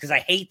say this because I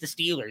hate the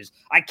Steelers,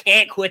 I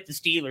can't quit the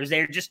Steelers.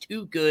 They're just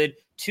too good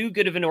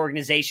of an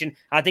organization.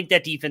 I think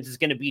that defense is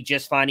going to be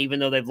just fine, even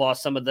though they've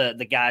lost some of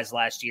the guys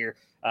last year.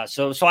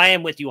 So I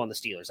am with you on the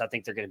Steelers. I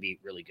think they're going to be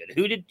really good.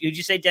 Who'd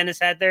you say Dennis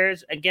had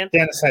theirs again?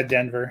 Dennis had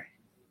Denver.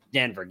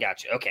 Denver,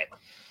 gotcha. Okay.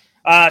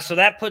 So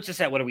that puts us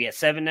at, what are we at,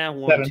 7 now?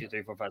 1, 7. 2,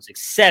 3, 4, 5,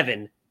 6,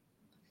 7.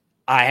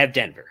 I have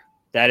Denver.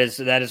 That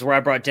is where I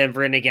brought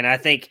Denver in again. I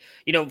think,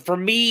 for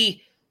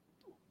me,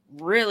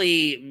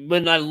 really,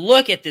 when I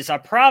look at this, I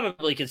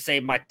probably could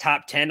say my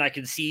top 10. I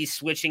could see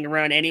switching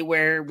around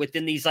anywhere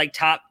within these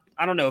top.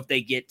 I don't know if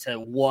they get to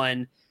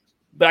 1,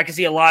 but I can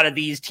see a lot of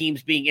these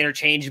teams being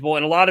interchangeable.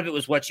 And a lot of it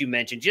was what you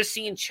mentioned, just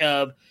seeing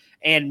Chubb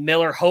and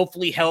Miller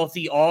hopefully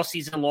healthy all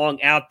season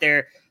long out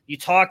there. You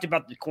talked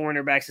about the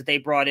cornerbacks that they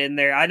brought in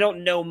there. I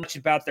don't know much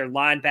about their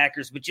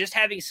linebackers, but just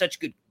having such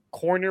good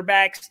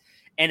cornerbacks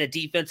and a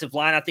defensive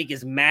line, I think,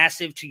 is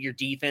massive to your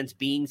defense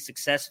being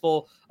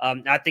successful.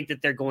 I think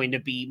that they're going to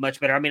be much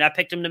better. I mean, I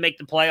picked them to make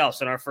the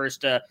playoffs in our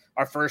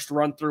first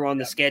run through on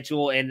the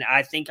schedule, and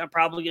I think I'm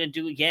probably going to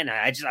do again.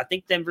 I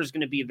think Denver's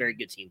going to be a very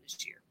good team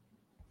this year.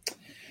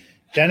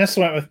 Dennis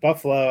went with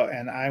Buffalo,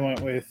 and I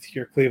went with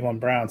your Cleveland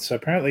Browns. So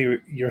apparently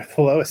you're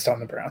the lowest on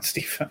the Browns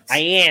defense. I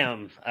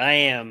am.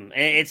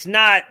 It's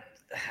not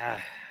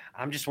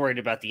I'm just worried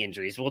about the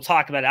injuries. We'll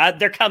talk about it.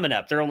 They're coming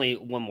up. They're only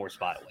one more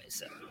spot away.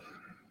 So.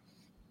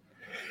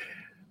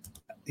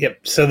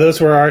 Yep. So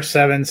those were our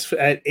 7s.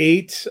 At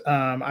 8,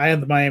 I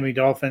had the Miami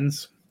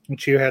Dolphins,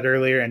 which you had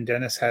earlier, and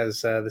Dennis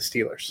has the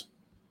Steelers.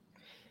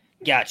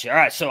 Gotcha. All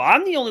right. So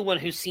I'm the only one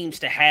who seems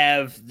to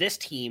have this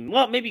team.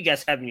 Well, maybe you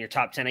guys have in your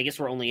top 10. I guess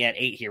we're only at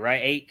 8 here,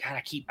 right? 8.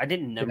 God, I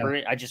didn't number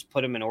it. I just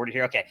put them in order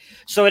here. Okay.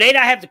 So at 8,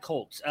 I have the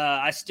Colts.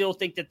 I still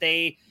think that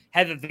they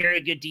have a very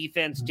good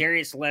defense.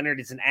 Darius Leonard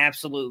is an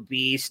absolute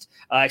beast,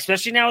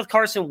 especially now with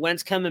Carson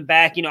Wentz coming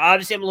back.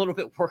 Obviously I'm a little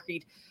bit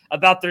worried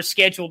about their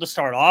schedule to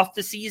start off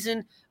the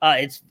season.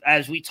 It's,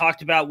 as we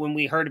talked about when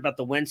we heard about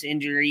the Wentz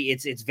injury,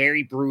 it's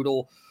very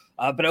brutal.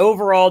 But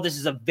overall, this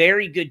is a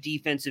very good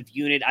defensive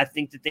unit. I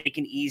think that they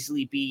can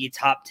easily be a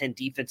top 10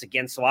 defense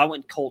again. So I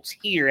went Colts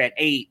here at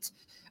 8.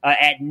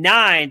 At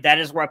 9, that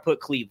is where I put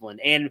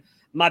Cleveland. And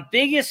my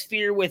biggest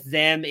fear with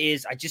them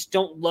is I just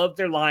don't love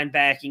their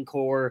linebacking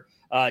core.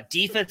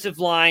 Defensive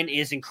line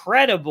is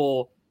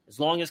incredible as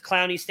long as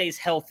Clowney stays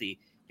healthy,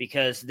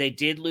 because they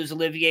did lose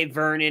Olivier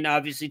Vernon,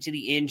 obviously, to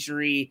the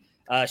injury.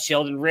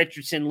 Sheldon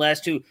Richardson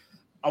last too.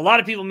 A lot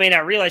of people may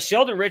not realize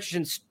Sheldon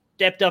Richardson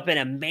stepped up in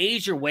a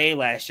major way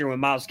last year when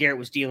Myles Garrett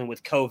was dealing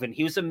with COVID.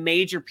 He was a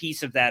major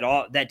piece of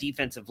that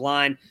defensive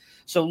line.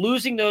 So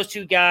losing those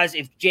two guys,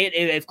 if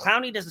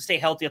Clowney doesn't stay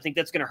healthy, I think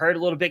that's going to hurt a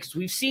little bit, because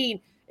we've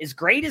seen, as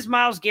great as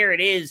Myles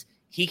Garrett is,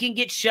 he can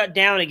get shut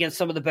down against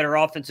some of the better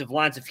offensive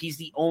lines if he's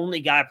the only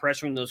guy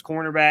pressuring those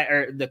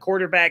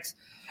quarterbacks.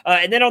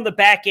 And then on the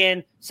back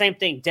end, same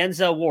thing.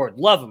 Denzel Ward,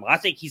 love him. I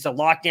think he's a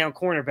lockdown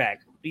cornerback.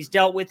 He's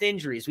dealt with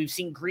injuries. We've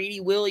seen Greedy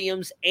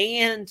Williams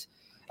and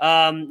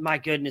my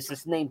goodness,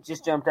 this name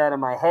just jumped out of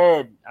my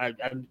head.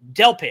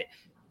 Delpit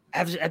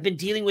have been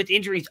dealing with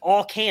injuries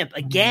all camp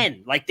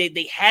again. Like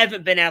they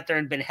haven't been out there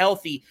and been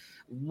healthy,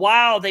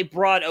 while they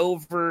brought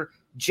over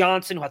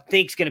Johnson, who I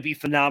think is going to be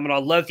phenomenal.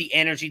 I love the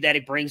energy that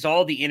he brings.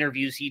 All the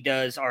interviews he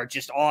does are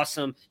just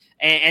awesome.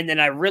 And then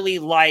I really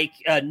like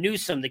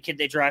Newsome, the kid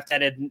they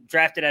drafted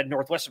at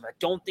Northwestern. I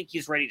don't think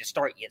he's ready to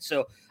start yet.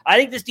 So I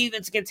think this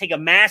defense is going to take a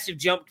massive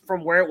jump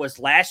from where it was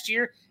last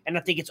year, and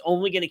I think it's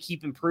only going to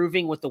keep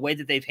improving with the way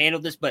that they've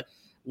handled this. But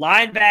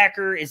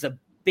linebacker is a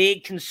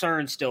big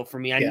concern still for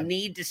me. I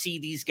need to see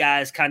these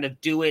guys kind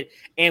of do it.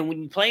 And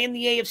when you play in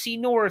the AFC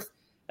North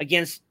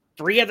against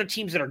three other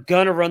teams that are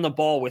going to run the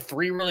ball with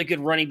three really good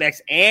running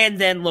backs and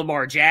then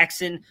Lamar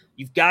Jackson,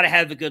 you've got to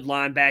have a good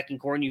linebacking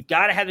core, and you've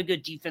got to have a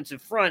good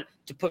defensive front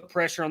to put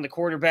pressure on the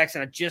quarterbacks.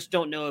 And I just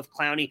don't know if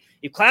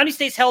Clowney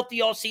stays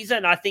healthy all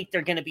season, I think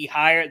they're going to be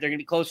higher. They're going to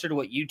be closer to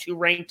what you two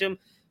ranked him.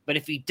 But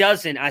if he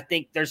doesn't, I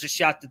think there's a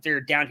shot that they're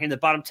down here in the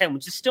bottom 10,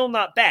 which is still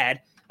not bad.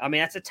 I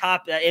mean, that's a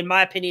top, in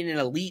my opinion, an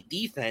elite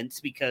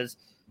defense because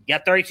you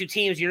got 32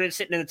 teams. You're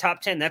sitting in the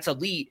top 10. That's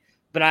elite.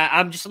 But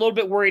I'm just a little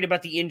bit worried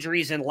about the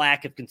injuries and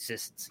lack of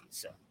consistency.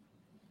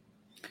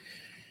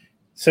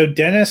 So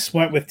Dennis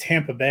went with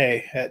Tampa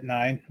Bay at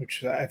 9,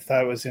 which I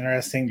thought was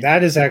interesting.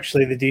 That is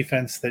actually the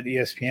defense that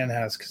ESPN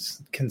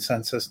has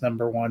consensus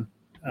number one.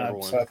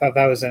 So I thought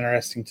that was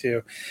interesting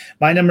too.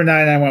 My number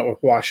 9, I went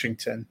with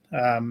Washington.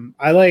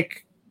 I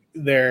like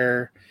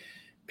their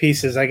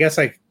pieces. I guess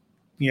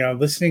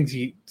listening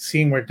to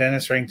seeing where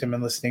Dennis ranked him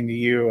and listening to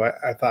you,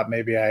 I thought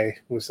maybe I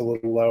was a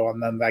little low on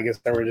them. I guess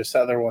there were just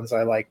other ones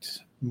I liked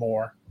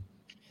more.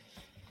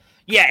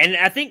 Yeah, and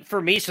I think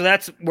for me, so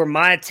that's where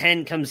my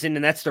 10 comes in,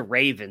 and that's the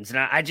Ravens.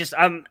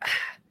 And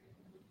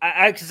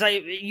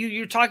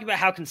you're talking about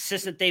how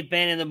consistent they've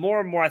been, and the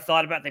more and more I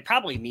thought about it, they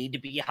probably need to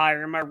be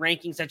higher in my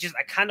rankings.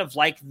 I kind of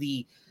like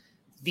the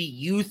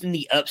youth and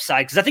the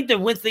upside, because I think the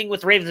one thing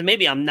with Ravens, and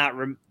maybe I'm not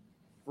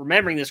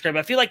remembering this correctly,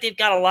 but I feel like they've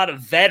got a lot of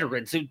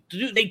veterans who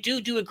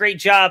do a great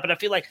job, but I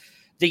feel like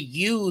the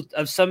youth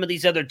of some of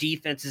these other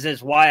defenses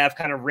is why I've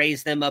kind of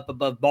raised them up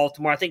above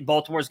Baltimore. I think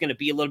Baltimore is going to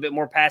be a little bit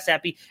more pass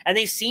happy, and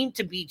they seem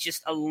to be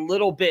just a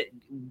little bit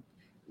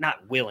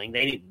not willing.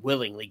 They didn't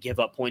willingly give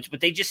up points,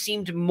 but they just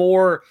seemed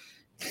more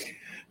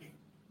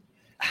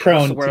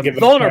prone to give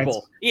vulnerable.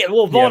 Points. Yeah,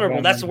 well,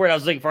 vulnerable. That's the word I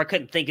was looking for. I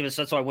couldn't think of it,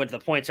 so that's why I went to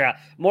the points route.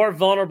 More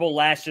vulnerable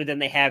last year than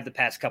they have the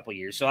past couple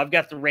years. So I've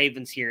got the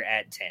Ravens here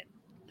at 10.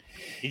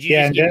 Did you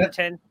just give her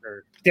 10?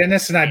 Or?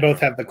 Dennis and I both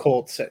have the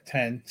Colts at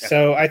 10. Okay.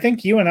 So I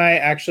think you and I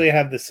actually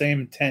have the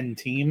same 10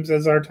 teams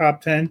as our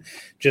top 10,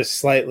 just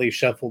slightly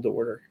shuffled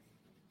order.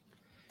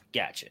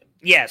 Gotcha.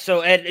 Yeah,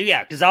 so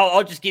because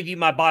I'll just give you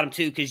my bottom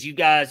 2 because you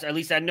guys, at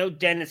least I know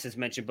Dennis has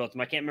mentioned both of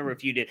them. I can't remember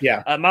if you did.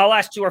 Yeah. My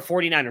last 2 are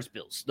 49ers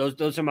Bills.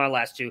 Those are my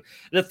last 2.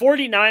 The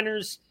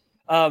 49ers,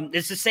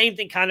 it's the same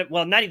thing kind of,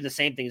 well, not even the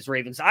same thing as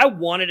Ravens. I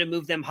wanted to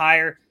move them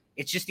higher.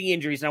 It's just the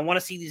injuries, and I want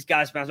to see these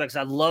guys bounce back because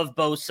I love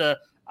Bosa.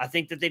 I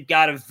think that they've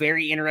got a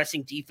very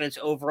interesting defense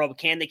overall, but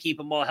can they keep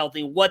them all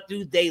healthy? What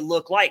do they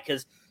look like?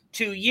 Because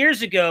 2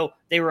 years ago,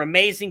 they were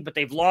amazing, but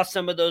they've lost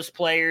some of those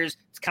players.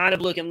 It's kind of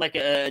looking like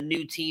a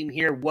new team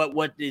here.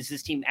 What is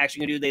this team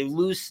actually going to do? They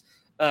lose,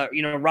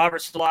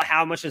 Robert Salah.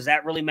 How much does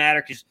that really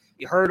matter? Because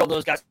you heard all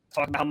those guys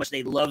talking about how much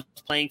they love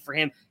playing for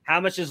him. How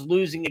much does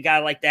losing a guy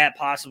like that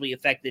possibly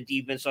affect the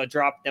defense? So I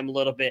dropped them a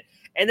little bit.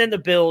 And then the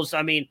Bills,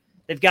 I mean,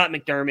 they've got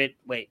McDermott.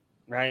 Wait,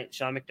 right?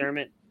 Sean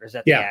McDermott? Or is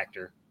that the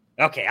actor?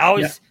 Okay, I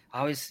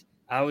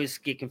always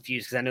get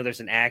confused because I know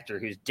there's an actor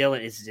who's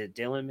Dylan. Is it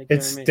Dylan McDermott?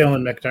 It's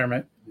Dylan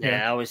McDermott.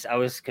 Yeah, I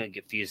was kind of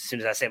confused as soon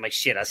as I say I'm like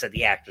shit. I said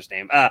the actor's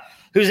name.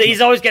 He's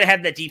always going to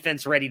have that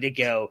defense ready to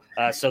go.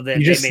 So that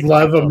you just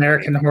love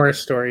American Horror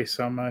Story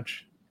so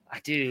much. I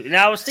do. And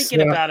I was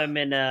thinking about him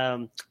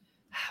in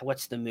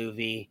what's the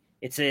movie?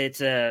 It's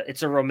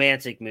a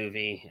romantic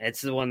movie. It's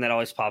the one that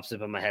always pops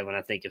up in my head when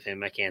I think of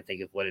him. I can't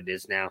think of what it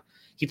is now.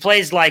 He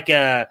plays like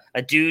a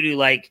dude who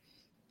like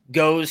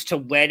goes to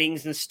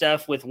weddings and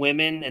stuff with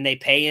women, and they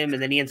pay him,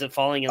 and then he ends up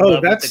falling in love with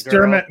the girl. Oh, that's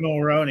Dermot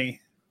Mulroney.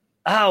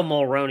 Oh,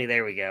 Mulroney.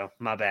 There we go.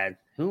 My bad.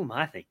 Who am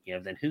I thinking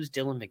of then? Who's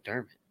Dylan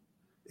McDermott?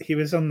 He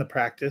was on The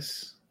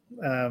Practice,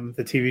 the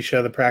TV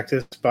show The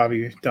Practice,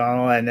 Bobby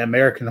Donnell, and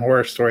American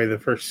Horror Story, the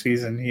first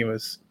season. He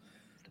was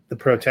the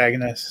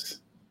protagonist.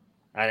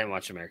 I didn't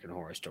watch American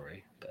Horror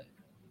Story, but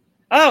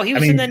he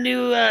was in the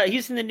new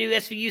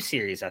SVU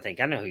series. I think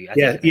I know who you.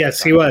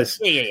 Yes, he was.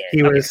 Yeah.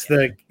 He was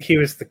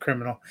the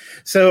criminal.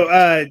 So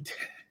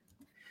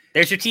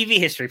there's your TV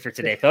history for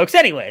today, folks.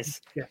 Anyways,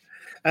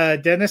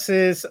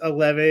 Dennis's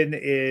 11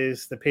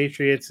 is the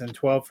Patriots, and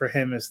 12 for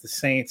him is the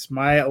Saints.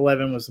 My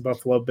 11 was the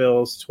Buffalo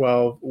Bills.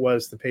 12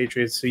 was the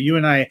Patriots. So you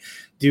and I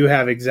do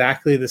have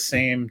exactly the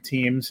same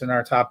teams in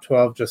our top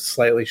 12, just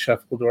slightly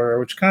shuffled order,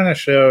 which kind of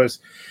shows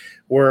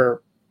we're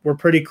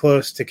pretty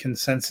close to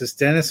consensus.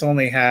 Dennis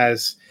only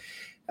has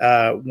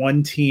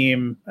one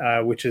team,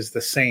 which is the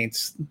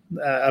Saints,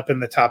 up in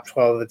the top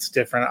 12. That's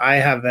different. I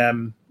have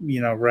them,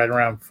 right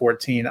around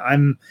 14.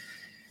 I'm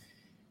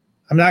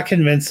not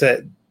convinced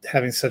that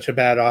having such a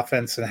bad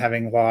offense and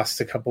having lost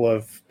a couple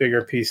of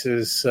bigger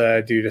pieces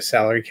due to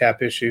salary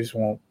cap issues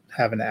won't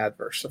have an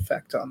adverse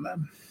effect on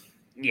them.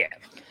 Yeah.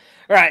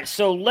 All right,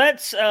 so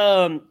let's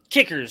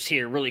kickers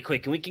here really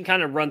quick, and we can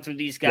kind of run through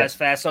these guys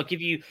fast. So I'll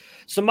give you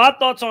my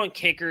thoughts on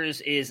kickers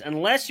is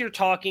unless you're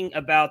talking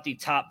about the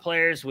top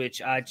players,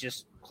 which I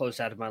just closed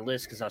out of my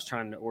list because I was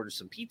trying to order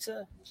some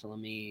pizza. So let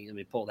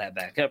me pull that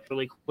back up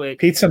really quick.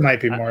 Pizza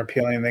might be more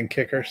appealing than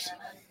kickers.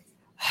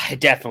 It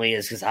definitely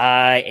is because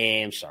I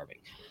am starving.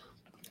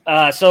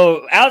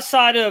 So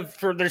outside of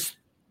there's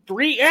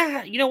three.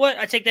 You know what?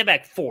 I take that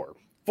back.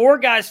 Four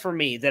guys for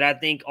me that I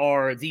think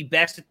are the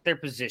best at their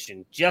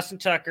position: Justin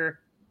Tucker,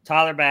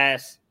 Tyler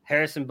Bass,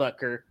 Harrison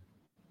Butker,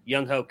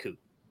 Younghoe Koo.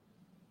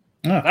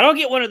 Oh. If I don't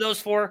get one of those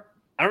four,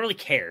 I don't really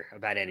care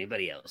about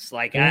anybody else.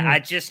 Like I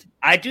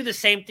do the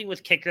same thing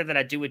with kicker that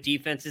I do with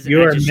defenses.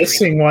 You are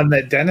missing one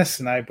that Dennis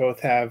and I both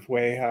have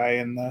way high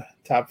in the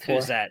top 4.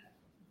 Who's that?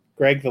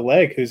 Greg the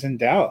Leg, who's in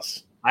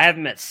Dallas. I have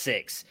him at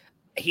 6.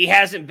 He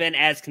hasn't been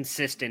as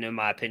consistent, in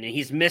my opinion.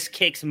 He's missed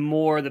kicks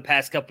more the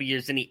past couple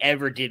years than he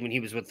ever did when he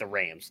was with the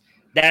Rams.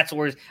 That's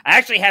where I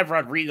actually have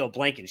Rodrigo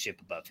Blankenship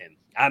above him.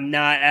 I'm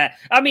not. I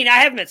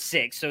have him at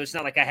 6, so it's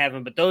not like I have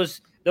him. But those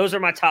are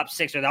my top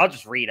 6. Or I'll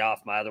just read off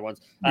my other ones: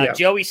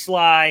 Joey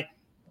Sly,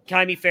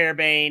 Kymie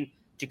Fairbairn,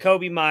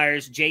 Jacoby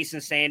Myers,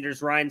 Jason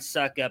Sanders, Ryan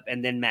Suckup,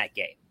 and then Matt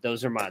Gay.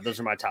 Those are my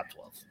top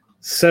 12.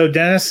 So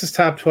Dennis's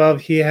top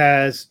 12. He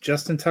has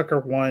Justin Tucker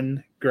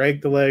 1,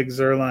 Greg the Leg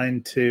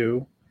Zuerlein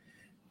 2.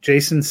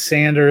 Jason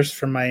Sanders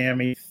from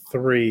Miami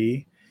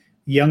 3,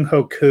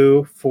 Younghoe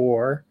Koo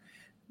 4,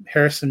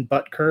 Harrison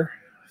Butker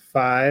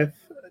 5,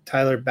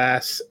 Tyler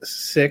Bass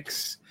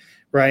 6,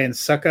 Ryan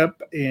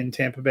Suckup in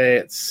Tampa Bay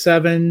at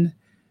 7.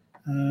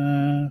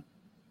 Do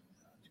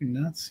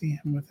not see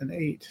him with an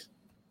 8.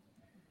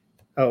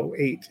 Oh,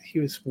 8. He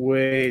was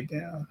way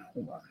down.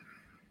 Hold on.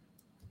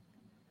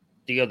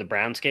 Do you go the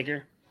Browns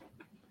kicker?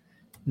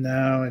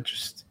 No,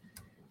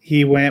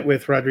 he went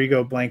with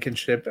Rodrigo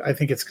Blankenship. I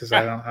think it's because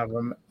I don't have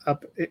him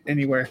up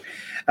anywhere.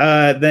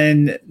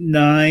 Then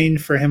 9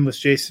 for him was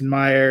Jason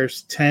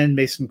Myers. 10,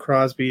 Mason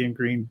Crosby in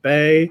Green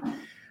Bay.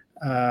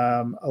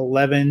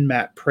 11,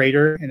 Matt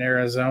Prater in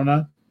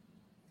Arizona.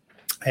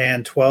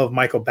 And 12,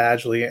 Michael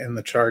Badgley in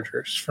the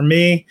Chargers. For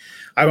me,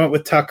 I went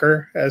with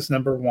Tucker as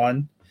number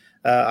 1.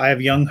 I have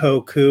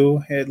Younghoe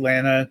Koo,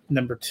 Atlanta,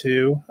 number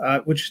 2,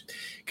 which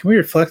can we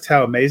reflect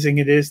how amazing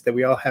it is that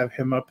we all have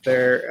him up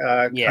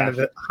there kind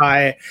of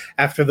high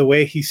after the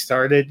way he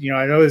started. You know,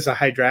 I know it was a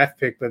high draft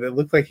pick, but it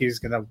looked like he was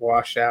going to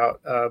wash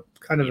out.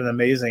 Kind of an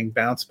amazing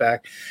bounce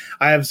back.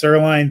 I have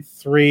Zuerlein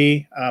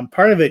 3.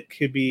 Part of it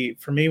could be,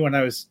 for me, when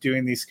I was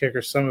doing these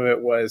kickers, some of it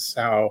was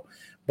how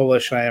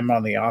bullish I am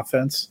on the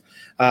offense.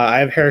 I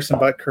have Harrison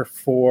Butker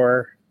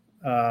 4.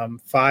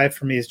 5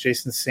 for me is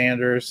Jason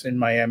Sanders in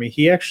Miami.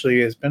 He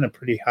actually has been a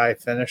pretty high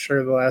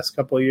finisher the last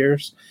couple of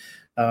years.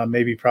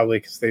 Maybe probably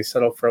because they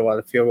settle for a lot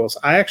of field goals.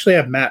 I actually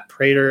have Matt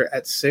Prater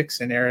at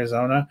 6 in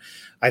Arizona.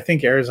 I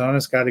think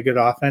Arizona's got a good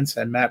offense,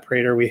 and Matt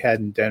Prater we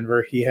had in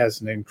Denver. He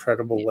has an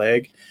incredible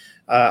leg.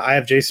 I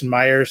have Jason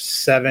Myers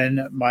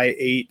 7. My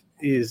 8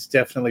 is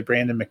definitely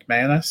Brandon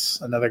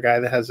McManus, another guy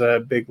that has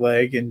a big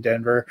leg in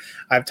Denver.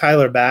 I have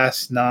Tyler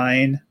Bass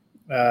 9.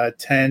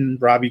 10,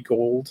 Robbie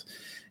Gould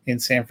in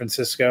San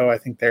Francisco. I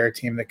think they're a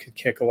team that could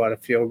kick a lot of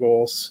field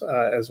goals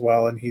as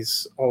well, and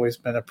he's always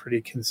been a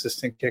pretty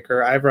consistent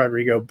kicker. I have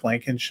Rodrigo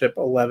Blankenship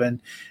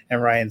 11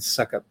 and Ryan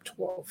Suckup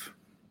 12.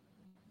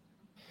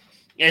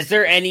 Is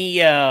there any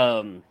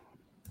kind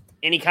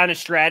of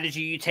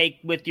strategy you take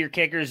with your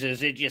kickers?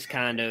 Is it just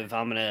kind of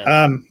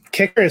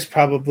kicker is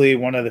probably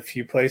one of the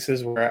few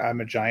places where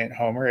I'm a giant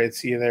homer.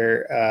 It's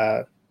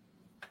either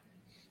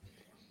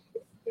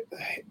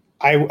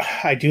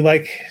I do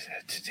like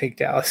to take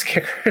Dallas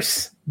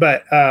kickers,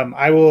 but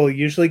I will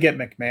usually get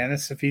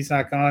McManus if he's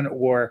not gone,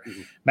 or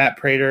Matt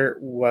Prater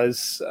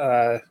was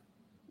the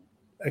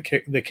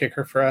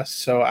kicker for us,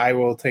 so I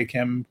will take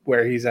him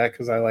where he's at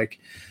because I like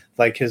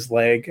his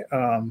leg.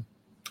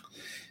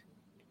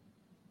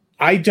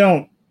 I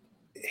don't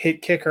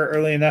hit kicker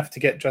early enough to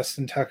get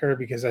Justin Tucker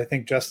because I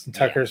think Justin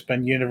Tucker's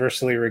been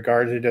universally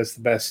regarded as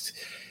the best.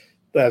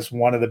 As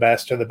one of the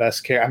best or the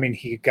best kicker. I mean,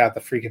 he got the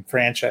freaking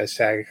franchise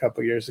tag a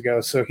couple years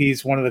ago, so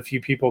he's one of the few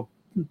people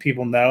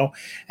know.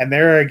 And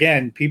there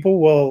again, people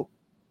will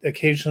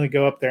occasionally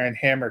go up there and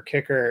hammer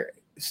kicker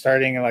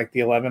starting in like the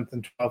 11th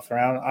and 12th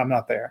round. I'm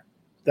not there.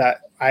 That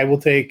I will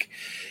take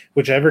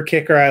whichever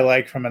kicker I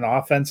like from an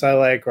offense I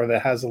like or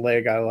that has a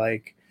leg I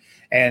like.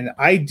 And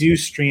I do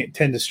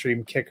tend to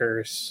stream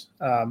kickers.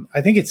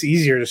 I think it's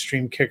easier to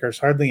stream kickers.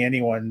 Hardly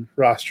anyone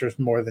rosters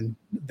more than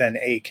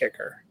a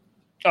kicker.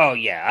 Oh,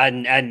 yeah,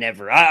 I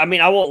never. I mean,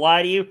 I won't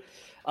lie to you.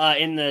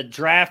 In the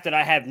draft that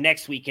I have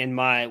next week in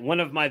one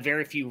of my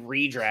very few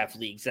redraft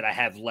leagues that I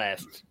have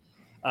left,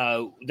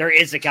 there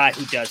is a guy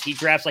who does. He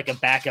drafts like a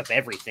backup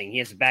everything. He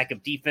has a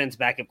backup defense,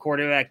 backup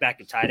quarterback,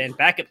 backup tight end,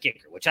 backup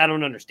kicker, which I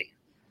don't understand.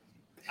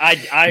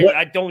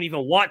 I don't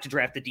even want to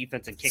draft the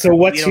defense and kicker. So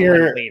what's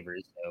your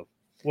waivers? So.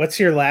 What's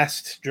your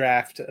last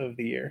draft of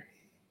the year?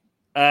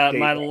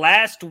 My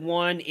last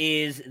one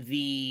is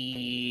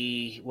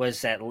is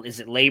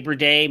it Labor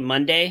Day,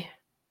 Monday?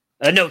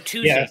 No,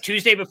 Tuesday. Yeah.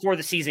 Tuesday before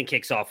the season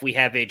kicks off, we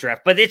have a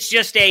draft. But it's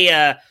just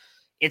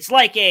it's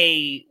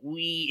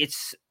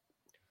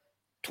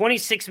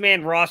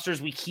 26-man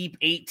rosters. We keep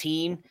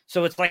 18.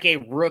 So it's like a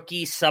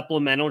rookie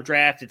supplemental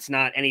draft. It's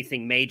not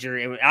anything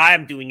major.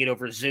 I'm doing it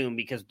over Zoom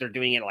because they're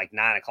doing it at like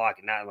 9 o'clock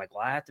at night. I'm like,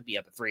 well, I have to be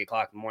up at 3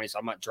 o'clock in the morning, so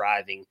I'm not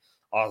driving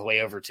all the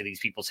way over to these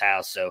people's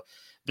house. So,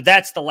 but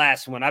that's the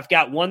last one. I've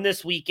got one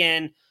this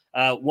weekend,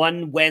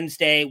 one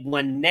Wednesday,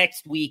 one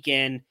next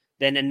weekend,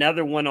 then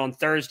another one on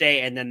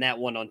Thursday, and then that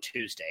one on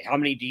Tuesday. How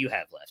many do you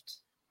have left?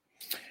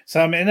 So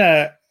I'm in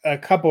a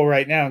couple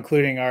right now,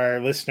 including our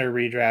listener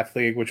redraft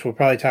league, which we'll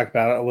probably talk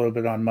about a little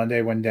bit on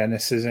Monday when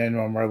Dennis is in,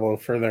 when we're a little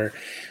further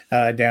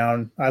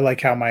down. I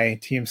like how my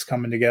team's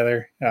coming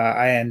together.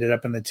 I ended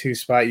up in the 2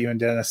 spot, you and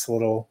Dennis a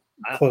little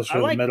closer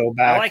to the middle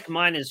back. I like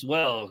mine as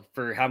well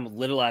for how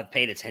little I've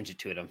paid attention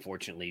to it,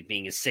 unfortunately,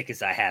 being as sick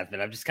as I have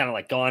been. I've just kind of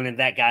like gone and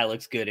that guy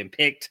looks good and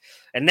picked.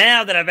 And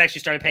now that I've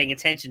actually started paying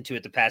attention to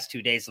it the past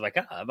 2 days, I'm like,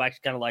 I'm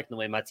actually kind of liking the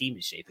way my team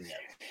is shaping up.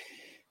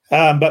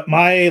 But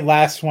my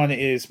last one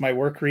is my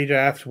work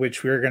redraft,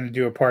 which we're going to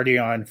do a party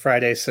on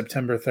Friday,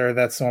 September 3rd.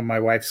 That's the one my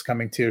wife's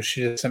coming to.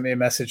 She just sent me a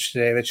message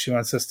today that she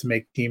wants us to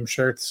make team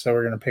shirts. So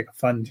we're going to pick a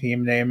fun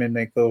team name and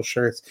make little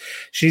shirts.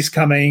 She's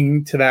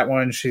coming to that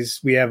one.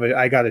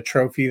 I got a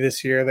trophy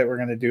this year that we're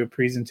going to do a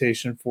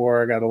presentation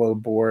for. I got a little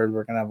board.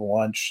 We're going to have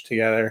lunch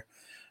together.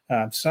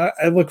 So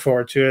I look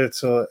forward to it.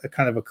 It's a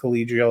kind of a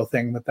collegial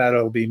thing, but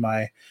that'll be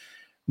my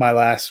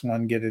last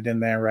one. Get it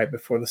in there right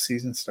before the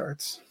season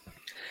starts.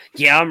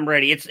 Yeah, I'm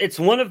ready. It's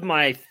one of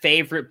my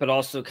favorite, but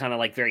also kind of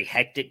like very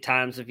hectic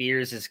times of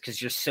years, is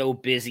because you're so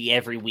busy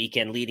every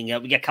weekend leading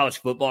up. We got college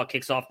football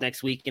kicks off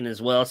next weekend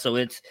as well, so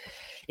it's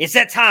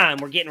that time.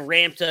 We're getting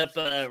ramped up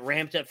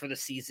for the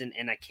season,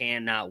 and I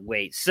cannot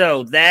wait.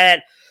 So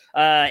that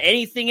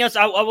anything else?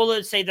 I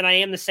will say that I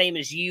am the same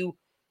as you.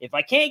 If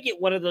I can't get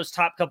one of those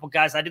top couple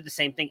guys, I do the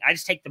same thing. I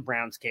just take the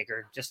Browns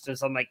kicker, just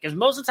as I'm like, because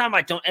most of the time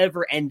I don't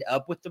ever end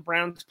up with the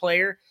Browns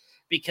player,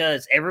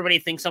 because everybody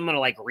thinks I'm going to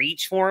like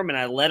reach for him and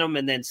I let him,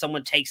 and then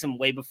someone takes him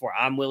way before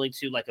I'm willing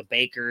to, like a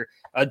Baker,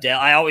 Odell.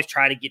 I always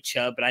try to get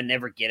Chubb, but I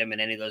never get him in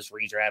any of those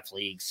redraft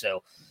leagues.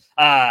 So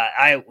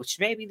which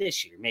maybe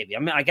this year, maybe.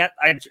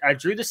 I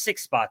drew the 6th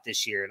spot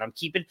this year, and I'm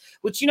keeping,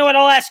 which, you know what,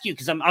 I'll ask you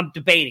because I'm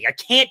debating. I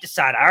can't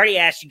decide. I already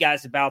asked you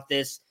guys about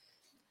this.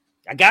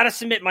 I got to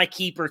submit my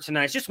keeper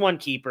tonight. It's just one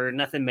keeper,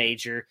 nothing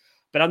major.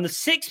 But I'm the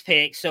 6th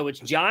pick, so it's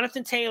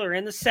Jonathan Taylor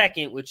in the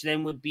 2nd, which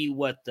then would be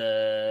what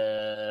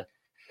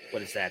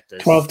is that?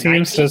 12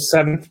 teams, so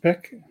 7th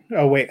pick.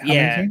 Oh, wait. How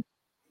many teams?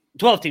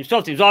 12 teams.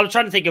 Well, I was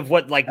trying to think of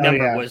what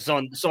number was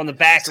on the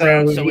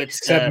background. So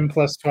it's 7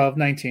 plus 12,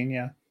 19,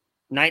 yeah.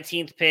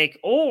 19th pick,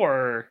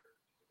 or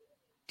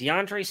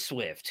DeAndre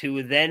Swift,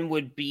 who then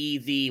would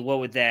be what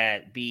would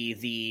that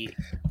be?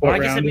 I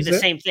guess it'd be the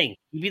same thing.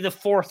 It'd be the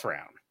 4th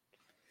round.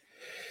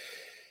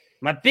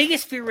 My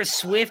biggest fear with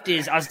Swift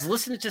is I was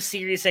listening to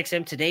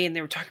SiriusXM today, and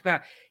they were talking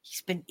about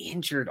he's been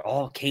injured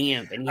all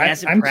camp, and he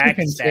hasn't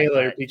practiced. I'm keeping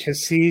Taylor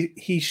because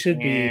he should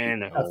be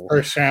a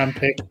 1st-round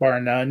pick, bar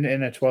none,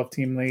 in a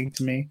 12-team league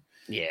to me.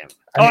 Yeah.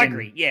 I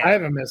agree. Yeah. I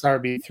have him as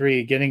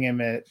RB3. Getting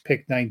him at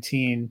pick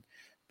 19,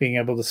 being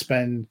able to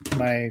spend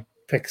my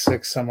pick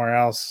 6 somewhere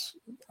else.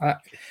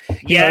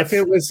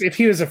 If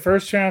he was a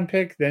 1st-round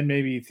pick, then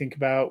maybe you think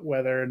about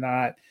whether or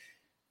not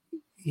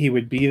he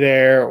would be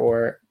there,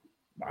 or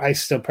I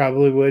still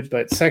probably would,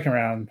 but 2nd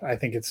round, I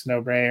think it's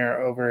no-brainer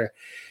over.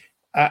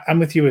 I'm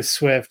with you with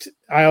Swift.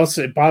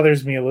 It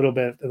bothers me a little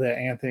bit that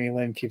Anthony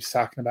Lynn keeps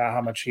talking about how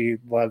much he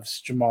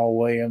loves Jamal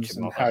Williams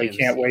and how he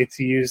can't wait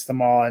to use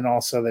them all, and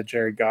also that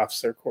Jared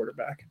Goff's their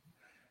quarterback.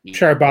 I'm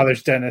sure it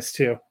bothers Dennis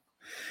too.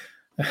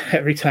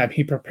 Every time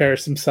he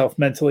prepares himself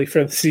mentally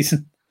for the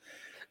season.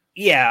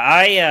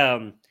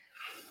 Yeah,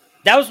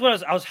 that was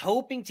what I was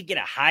hoping to get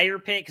a higher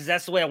pick, because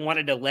that's the way I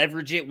wanted to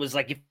leverage it, was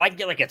like if I can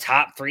get like a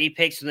top 3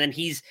 pick, so then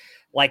he's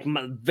like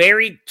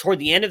very toward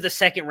the end of the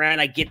 2nd round,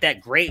 I get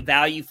that great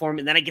value for him,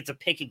 and then I get to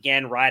pick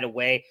again right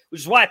away, which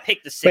is why I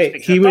picked the 6th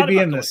pick. He would be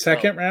in the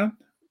 2nd round?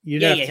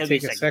 You'd have to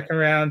take a 2nd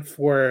round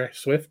for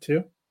Swift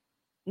too?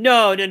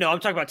 No. I'm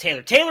talking about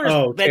Taylor.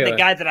 Taylor's been the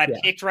guy that I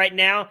picked right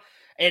now.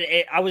 And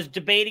I was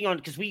debating on,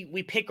 because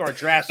we pick our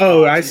drafts.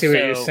 Oh, I see what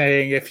you're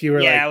saying. If you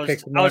were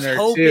pick 1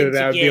 or 2,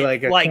 that would be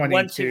like a 22,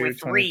 1, 2, or 3.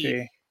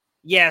 23.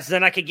 Yes,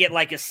 then I could get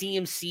like a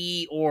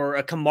CMC or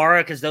a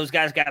Kamara, because those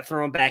guys got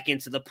thrown back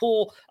into the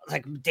pool. I was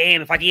like,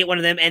 damn, if I could get one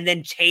of them. And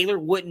then Taylor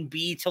wouldn't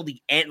be till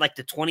the end, like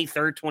the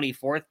 23rd,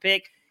 24th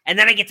pick. And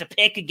then I get to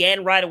pick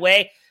again right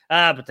away.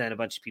 But then a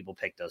bunch of people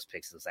picked those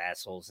picks, those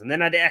assholes. And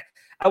then it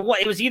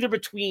was either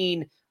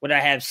between, would I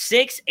have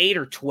 6, 8,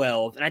 or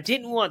 12? And I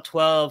didn't want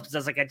 12 because I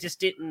was like, I just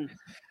didn't.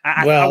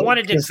 I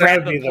wanted to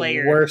grab a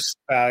player. The worst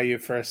value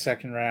for a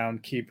 2nd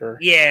round keeper.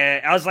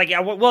 Yeah, I was like,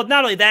 well,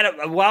 not only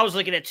that, what I was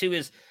looking at too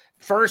is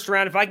 1st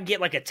round. If I can get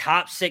like a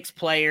top 6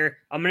 player,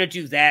 I'm going to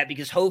do that,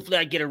 because hopefully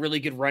I get a really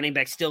good running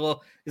back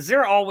still. Because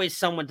there always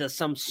someone does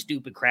some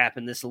stupid crap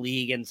in this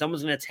league, and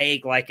someone's going to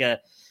take like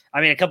a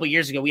I mean, a couple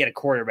years ago, we had a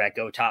quarterback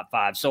go top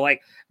 5. So,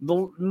 like,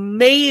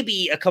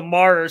 maybe a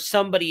Kamara or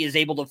somebody is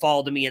able to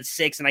fall to me at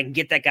 6, and I can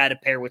get that guy to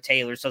pair with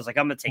Taylor. So, I was like,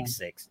 I'm going to take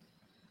 6.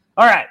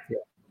 All right. Yeah.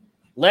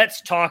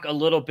 Let's talk a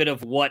little bit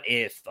of what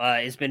if.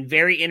 It's been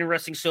very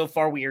interesting so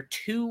far. We are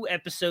 2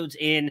 episodes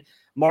in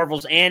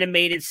Marvel's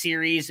animated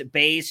series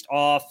based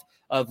off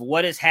of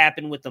what has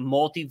happened with the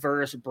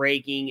multiverse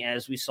breaking,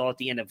 as we saw at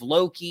the end of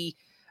Loki.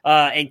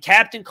 And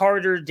Captain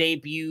Carter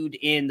debuted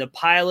in the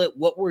pilot.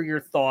 What were your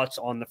thoughts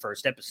on the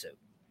first episode?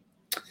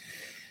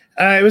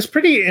 It was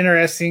pretty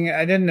interesting.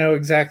 I didn't know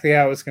exactly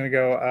how it was going to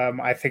go.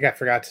 I think I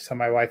forgot to tell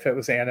my wife it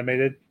was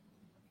animated.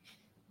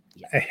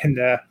 Yeah. And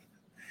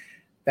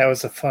that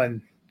was a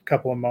fun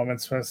couple of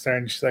moments when it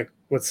started. She's like,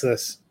 what's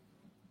this?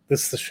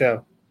 This is the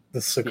show.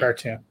 This is a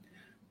cartoon.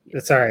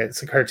 It's all right.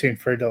 It's a cartoon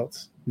for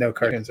adults. No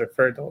cartoons are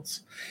for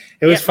adults.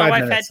 It was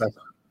 5 minutes.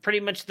 Pretty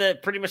much the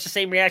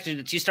same reaction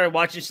that she started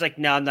watching. She's like,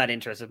 no, I'm not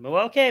interested.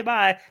 Well, okay,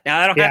 bye. Now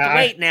I don't have to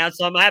wait now,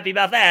 so I'm happy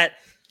about that.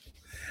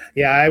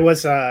 Yeah, I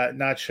was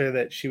not sure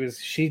that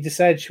she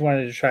decided she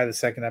wanted to try the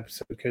second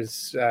episode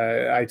because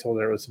I told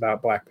her it was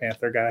about Black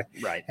Panther guy.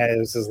 Right. And it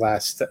was his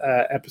last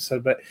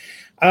episode. But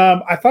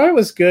I thought it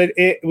was good.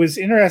 It was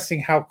interesting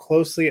how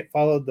closely it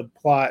followed the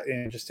plot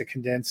in just a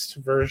condensed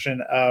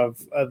version of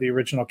the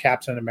original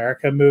Captain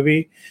America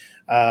movie.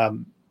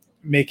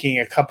 Making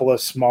a couple of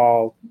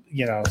small,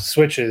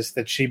 switches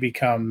that she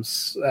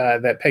becomes,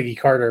 that Peggy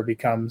Carter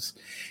becomes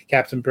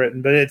Captain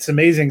Britain. But it's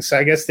amazing. So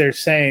I guess they're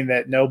saying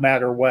that no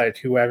matter what,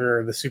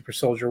 whoever the super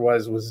soldier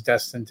was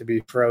destined to be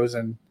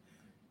frozen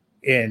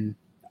in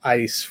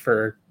ice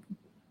for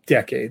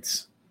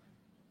decades.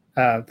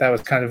 That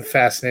was kind of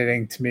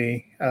fascinating to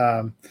me.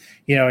 And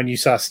you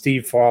saw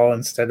Steve fall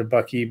instead of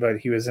Bucky, but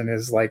he was in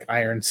his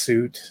iron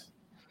suit.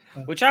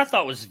 Which I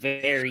thought was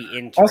very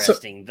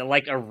interesting.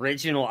 Also, the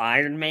original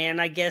Iron Man,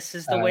 I guess,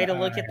 is the way to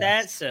look at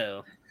that.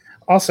 So,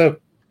 also,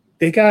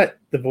 they got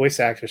the voice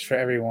actors for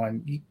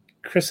everyone.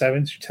 Chris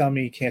Evans, you're telling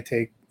me you can't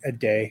take a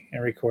day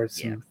and record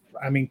some? Yeah.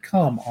 I mean,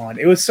 come on!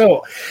 It was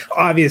so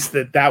obvious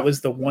that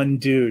was the one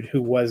dude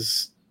who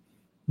was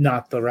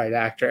not the right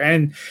actor,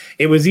 and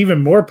it was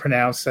even more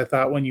pronounced. I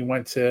thought when you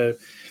went to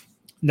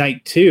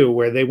night 2,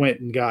 where they went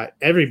and got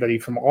everybody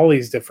from all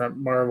these different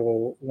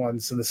Marvel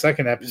ones in the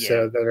second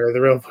episode that are the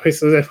real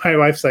voices. And my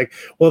wife's like,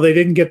 well, they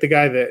didn't get the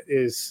guy that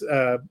is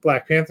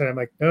Black Panther. And I'm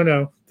like,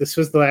 no, this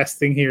was the last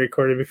thing he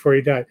recorded before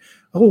he died.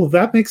 Oh,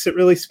 that makes it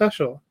really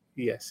special.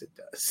 Yes, it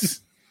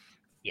does.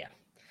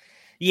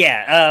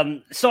 Yeah.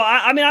 So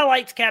I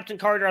liked Captain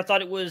Carter. I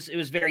thought it was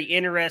very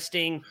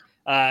interesting.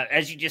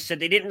 As you just said,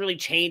 they didn't really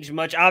change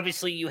much.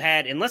 Obviously, you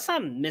had, unless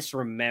I'm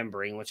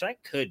misremembering, which I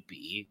could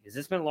be, because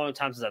it's been a long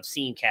time since I've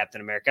seen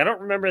Captain America. I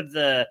don't remember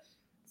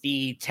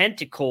the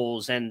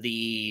tentacles and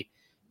the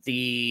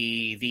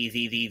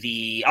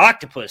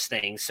octopus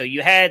thing. So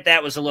you had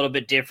that was a little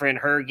bit different.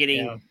 Her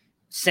getting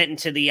sent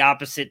into the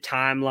opposite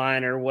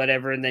timeline or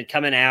whatever, and then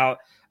coming out.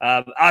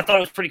 I thought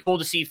it was pretty cool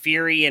to see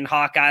Fury and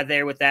Hawkeye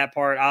there with that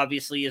part.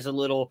 Obviously, is a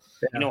little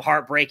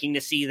heartbreaking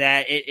to see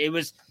that. It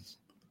was,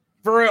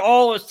 for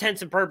all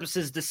intents and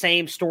purposes, the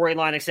same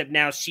storyline, except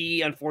now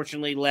she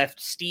unfortunately left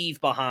Steve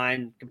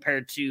behind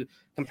compared to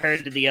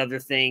the other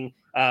thing.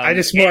 I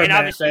just more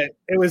meant that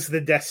it was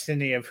the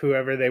destiny of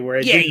whoever they were.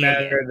 It didn't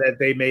matter that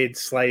they made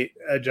slight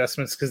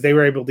adjustments because they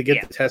were able to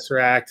get the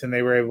Tesseract and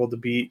they were able to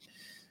beat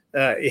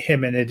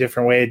him in a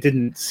different way. It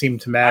didn't seem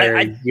to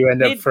matter. You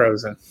end up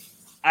frozen.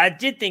 I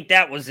did think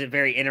that was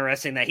very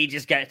interesting that he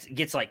just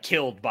gets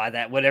killed by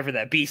that, whatever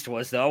that beast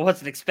was, though. I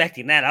wasn't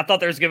expecting that. I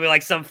thought there was going to be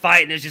some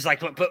fight, and it's just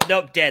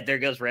nope, dead. There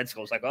goes Red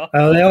Skull. It's like, oh,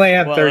 they only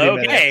had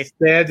 30 minutes.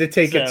 They had to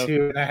take a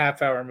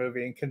 2.5-hour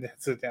movie and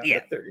condense it down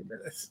to 30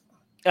 minutes.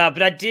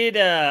 But I did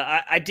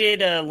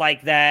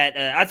like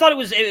that. I thought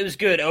it was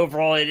good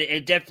overall.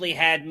 It definitely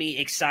had me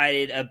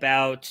excited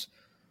about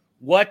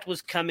what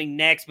was coming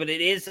next, but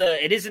it is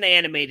an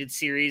animated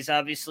series.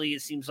 Obviously,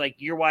 it seems like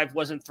your wife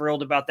wasn't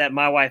thrilled about that.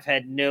 My wife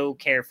had no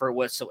care for it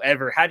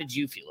whatsoever. How did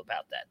you feel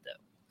about that,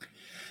 though?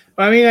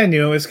 I mean, I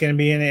knew it was going to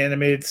be an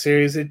animated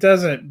series. It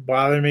doesn't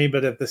bother me,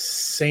 but at the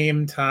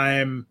same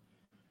time,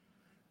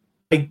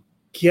 I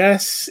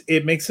guess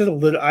it makes it a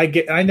little.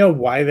 I know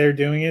why they're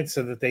doing it,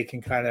 so that they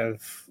can kind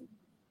of,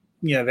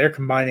 they're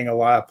combining a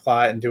lot of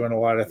plot and doing a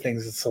lot of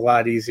things. It's a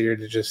lot easier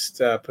to just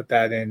put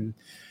that in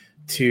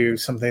to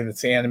something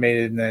that's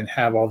animated and then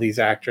have all these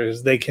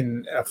actors. They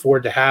can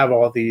afford to have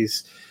all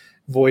these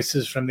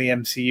voices from the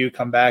MCU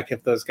come back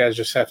if those guys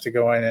just have to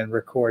go in and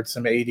record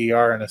some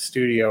ADR in a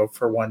studio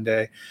for one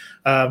day.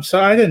 So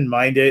I didn't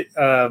mind it,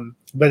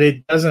 but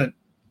it doesn't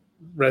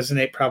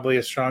resonate probably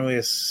as strongly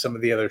as some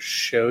of the other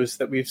shows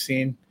that we've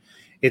seen.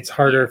 It's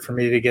harder for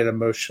me to get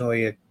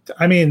emotionally.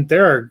 I mean,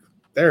 there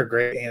are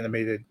great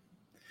animated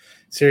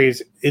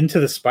series. Into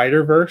the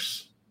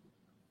Spider-Verse,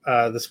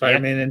 the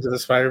Spider-Man Into the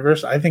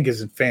Spider-Verse, I think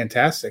is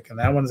fantastic, and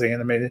that one's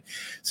animated,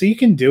 so you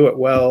can do it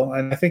well,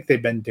 and I think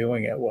they've been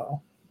doing it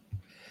well.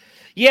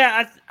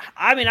 Yeah,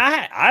 I mean,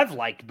 I've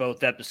liked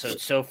both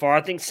episodes so far.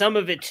 I think some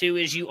of it too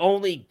is you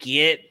only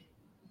get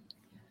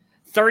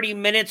 30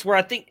 minutes where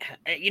I think,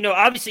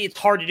 obviously it's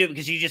hard to do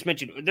because you just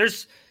mentioned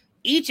there's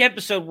each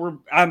episode where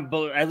I'm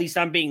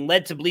being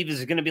led to believe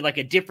is going to be like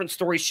a different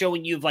story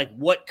showing you of like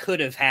what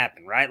could have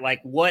happened, right? Like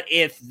what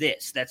if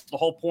this? That's the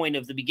whole point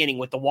of the beginning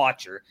with the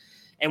Watcher.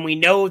 And we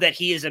know that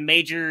he is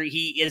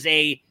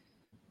a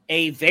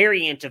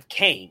variant of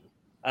Kang.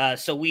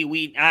 So at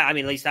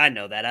least I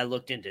know that. I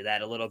looked into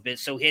that a little bit.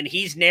 So and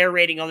he's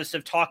narrating all this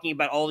stuff, talking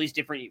about all these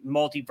different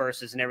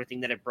multiverses and everything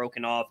that have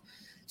broken off.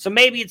 So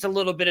maybe it's a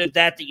little bit of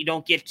that you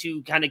don't get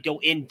to kind of go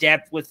in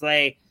depth with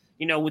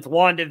with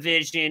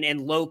WandaVision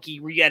and Loki,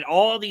 where you had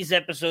all these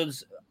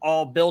episodes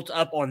all built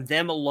up on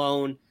them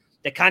alone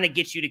that kind of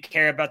gets you to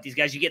care about these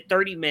guys. You get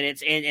 30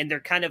 minutes and they're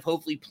kind of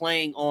hopefully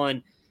playing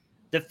on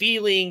the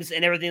feelings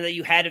and everything that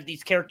you had of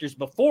these characters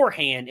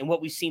beforehand and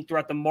what we've seen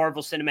throughout the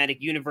Marvel Cinematic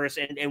Universe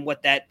and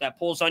what that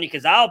pulls on you.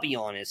 Because I'll be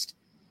honest,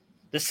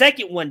 the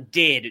second one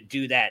did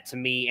do that to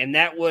me. And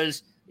that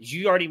was, as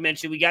you already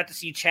mentioned, we got to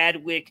see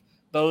Chadwick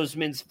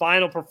Boseman's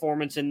final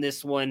performance in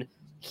this one.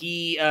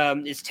 He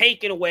is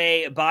taken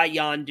away by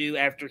Yondu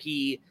after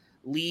he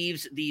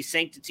leaves the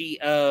sanctity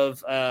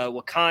of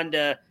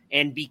Wakanda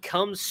and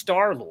becomes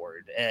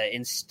Star-Lord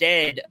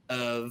instead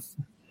of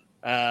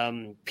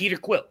Peter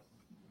Quill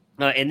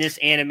in this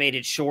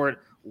animated short.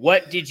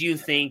 What did you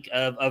think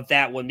of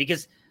that one?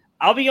 Because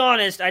I'll be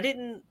honest, I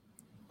didn't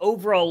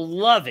overall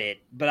love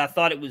it, but I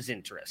thought it was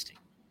interesting.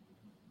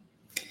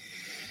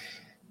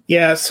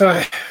 Yeah,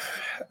 so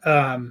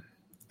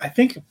I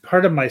think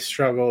part of my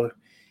struggle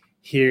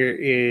here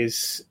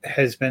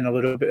has been a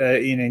little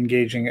bit in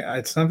engaging.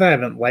 It's not that I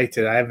haven't liked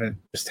it. I haven't,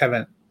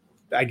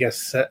 I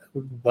guess,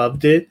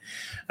 loved it.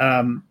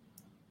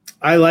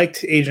 I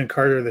liked Agent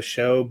Carter, the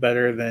show,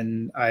 better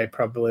than I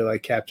probably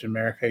like Captain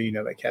America. You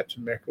know that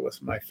Captain America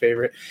was my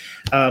favorite.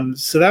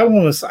 So that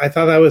one I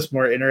thought that was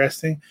more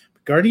interesting.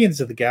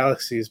 Guardians of the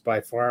Galaxy is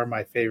by far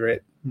my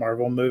favorite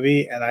Marvel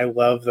movie, and I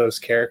love those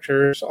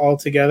characters all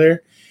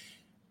together.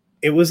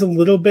 It was a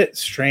little bit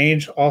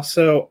strange.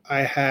 Also,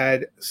 I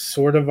had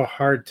sort of a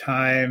hard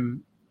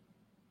time,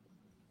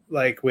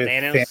 like with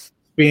Thanos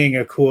being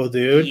a cool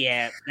dude.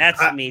 Yeah,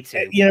 that's me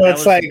too.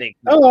 It's like,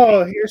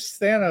 here's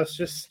Thanos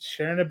just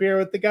sharing a beer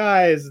with the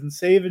guys and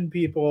saving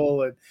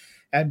people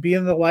and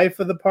being the life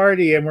of the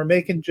party, and we're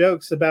making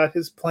jokes about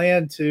his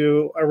plan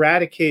to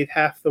eradicate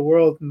half the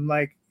world, and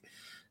like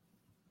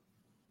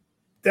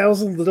that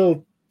was a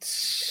little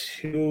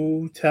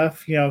too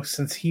tough,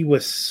 since he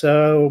was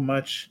so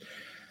much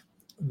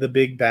the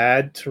big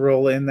bad to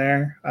roll in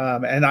there.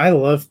 And I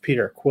love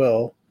Peter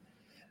Quill.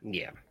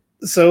 Yeah.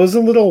 So it was a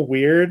little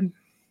weird.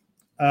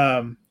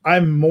 I'm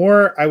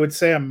more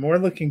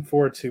looking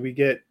forward to, we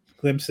get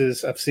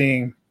glimpses of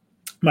seeing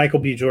Michael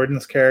B.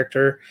 Jordan's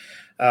character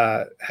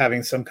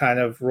having some kind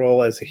of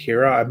role as a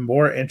hero. I'm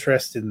more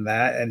interested in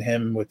that and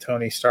him with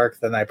Tony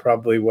Stark than I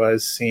probably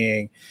was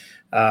seeing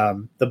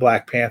the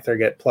Black Panther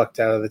get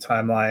plucked out of the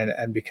timeline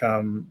and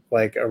become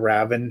like a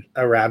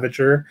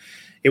Ravager.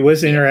 It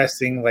was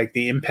interesting, like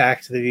the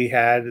impact that he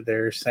had.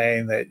 They're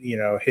saying that,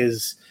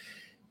 his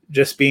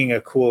just being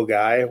a cool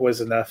guy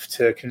was enough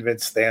to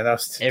convince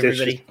Thanos to ditch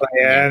his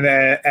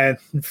plan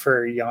and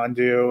for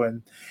Yondu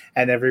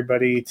and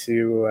everybody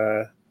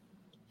to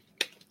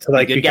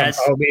become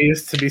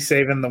homies to be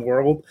saving the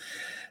world.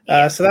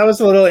 So that was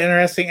a little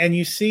interesting. And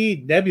you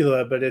see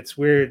Nebula, but it's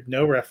weird,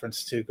 no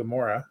reference to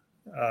Gamora,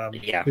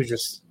 who's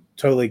just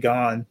totally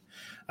gone.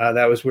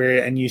 That was weird.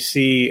 And you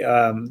see,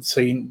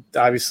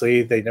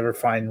 obviously they never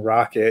find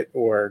Rocket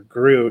or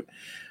Groot.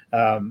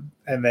 And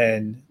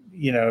then,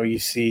 you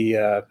see,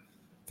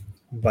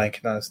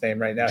 blanking on his name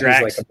right now.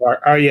 Drax. He's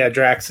like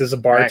Drax is a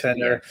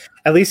bartender. Drax, yeah.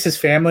 At least his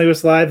family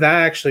was alive.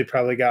 That actually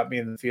probably got me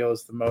in the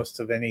feels the most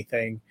of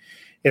anything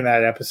in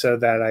that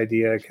episode, that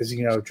idea. Because,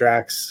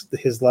 Drax,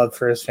 his love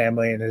for his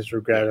family and his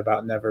regret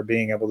about never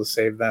being able to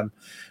save them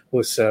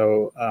was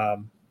so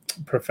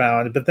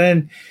profound. But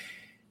then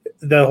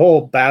the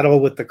whole battle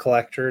with the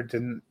Collector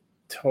didn't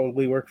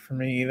totally work for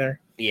me either.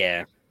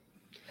 Yeah.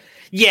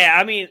 Yeah,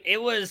 I mean,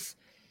 it was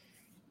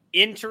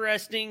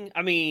interesting.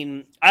 I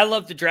mean, I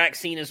love the Drax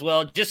scene as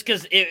well, just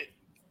because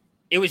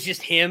it was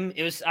just him.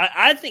 It was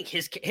I think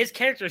his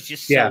character is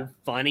just so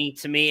funny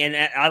to me, and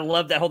I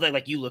love that whole thing.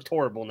 Like, you looked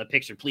horrible in the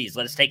picture. Please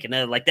let us take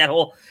another. Like that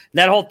whole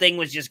thing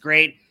was just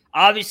great.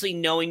 Obviously,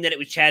 knowing that it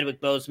was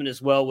Chadwick Boseman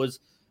as well was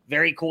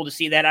very cool to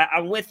see that.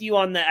 I'm with you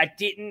on that. I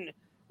didn't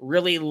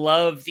really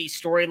love the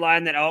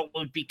storyline that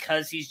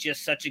because he's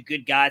just such a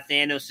good guy,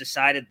 Thanos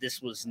decided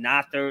this was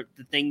not the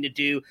thing to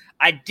do.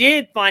 I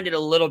did find it a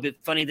little bit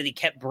funny that he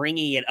kept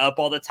bringing it up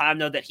all the time,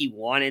 though, that he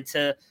wanted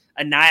to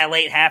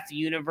annihilate half the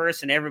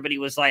universe, and everybody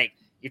was like,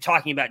 "You're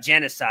talking about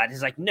genocide."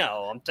 He's like,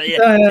 "No, I'm telling you."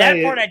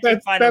 That part I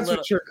did find that's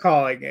what you're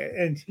calling it,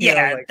 and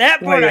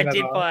that part I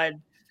did find.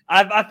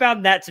 I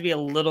found that to be a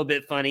little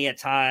bit funny at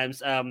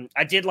times.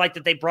 I did like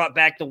that they brought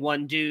back the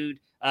one dude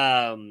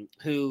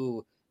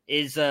who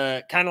is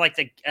kind of like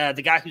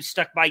the guy who's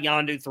stuck by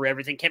Yondu through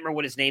everything. Can't remember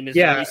what his name is.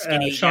 Yeah,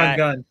 skinny Sean guy.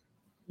 Gunn.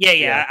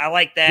 Yeah, I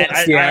like that.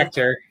 That's the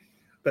actor.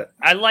 But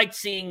I liked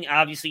seeing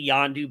obviously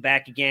Yondu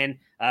back again.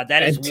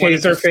 That is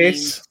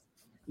Taserface.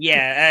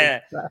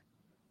 Yeah.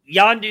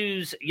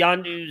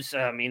 Yondu's.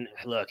 I mean,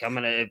 look,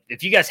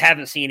 if you guys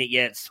haven't seen it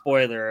yet,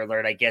 spoiler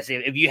alert, I guess.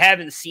 If you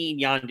haven't seen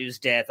Yondu's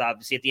death,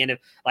 obviously at the end of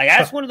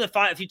that's one of the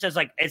few times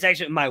it's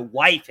actually my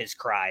wife has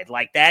cried.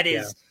 That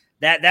is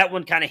that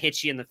one kind of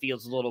hits you in the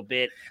feels a little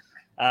bit.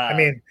 I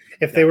mean,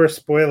 if they were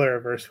spoiler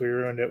averse, we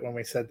ruined it when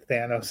we said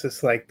Thanos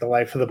is like the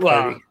life of the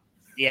party. Well,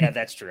 yeah,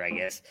 that's true, I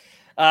guess.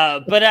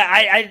 But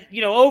I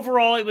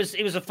overall it was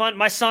a fun.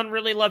 My son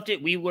really loved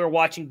it. We were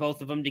watching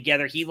both of them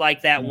together. He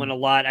liked that one a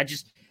lot.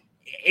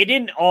 It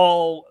didn't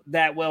all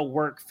that well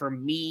work for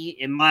me,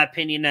 in my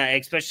opinion,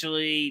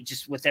 especially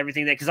just with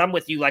everything because I'm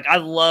with you. I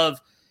love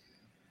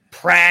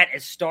Pratt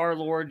as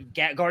Star-Lord.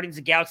 Guardians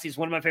of the Galaxy is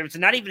one of my favorites,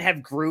 and not even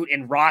have Groot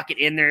and Rocket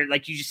in there.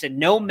 Like you just said,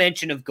 no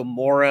mention of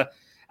Gamora.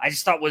 I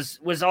just thought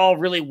was all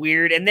really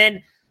weird. And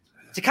then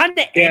to kind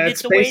of end it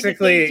the way that they did,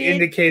 basically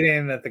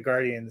indicating that the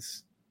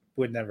Guardians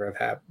would never have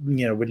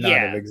happened, would not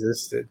have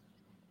existed.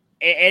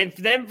 And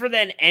for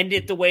them end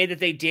it the way that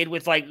they did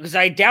with because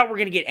I doubt we're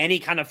going to get any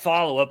kind of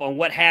follow up on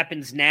what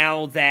happens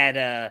now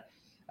that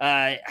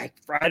I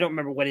don't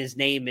remember what his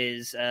name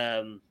is.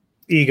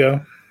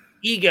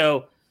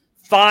 Ego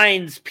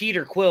finds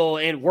Peter Quill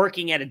and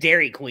working at a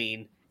Dairy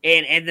Queen,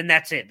 and then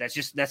that's it.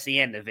 That's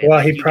the end of it. Well,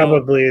 he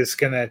probably is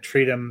going to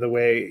treat him the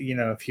way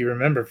if you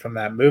remember from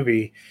that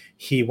movie,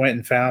 he went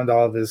and found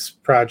all of his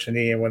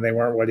progeny, and when they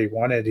weren't what he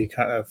wanted, he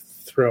kind of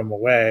threw them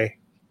away.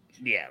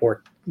 Yeah.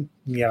 Or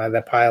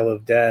that pile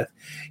of death.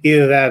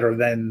 Either that or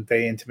then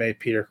they intimate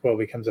Peter Quill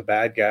becomes a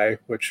bad guy,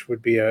 which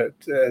would be a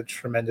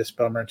tremendous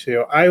bummer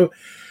too.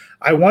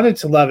 I wanted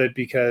to love it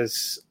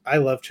because I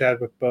love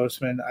Chadwick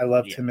Boseman. I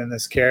loved him in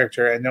this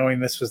character, and knowing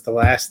this was the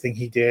last thing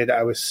he did,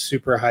 I was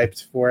super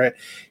hyped for it.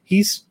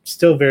 He's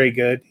still very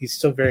good. He's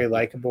still very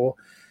likable,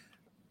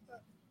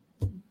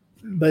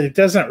 but it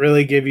doesn't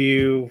really give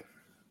you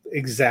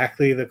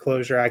exactly the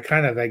closure.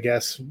 I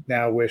guess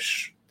now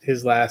wish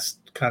his last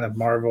kind of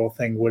Marvel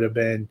thing would have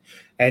been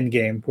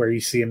Endgame, where you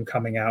see him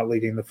coming out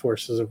leading the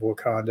forces of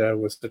Wakanda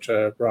was such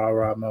a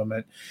rah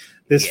moment.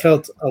 This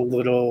felt a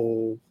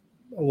little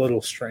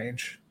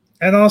strange.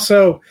 And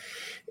also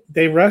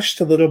they rushed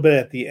a little bit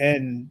at the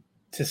end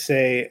to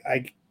say,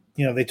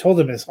 they told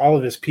him all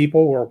of his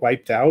people were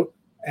wiped out,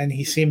 and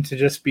he seemed to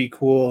just be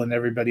cool, and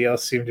everybody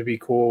else seemed to be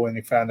cool when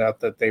he found out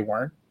that they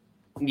weren't.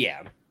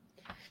 Yeah.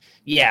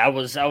 Yeah. I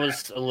was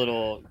a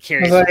little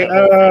curious. Okay.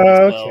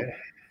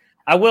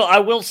 I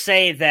will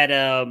say that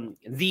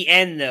the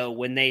end though,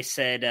 when they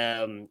said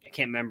I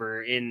can't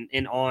remember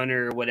in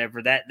honor or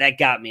whatever, that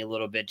got me a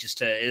little bit.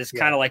 It's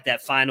kind of like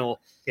that final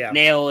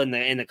nail in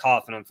the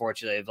coffin.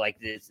 Unfortunately, of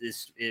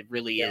this it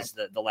really is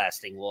the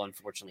last thing we'll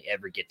unfortunately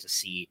ever get to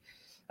see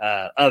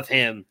of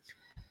him.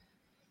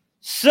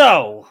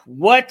 So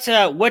what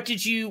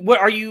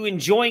are you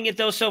enjoying it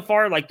though so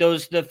far?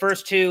 The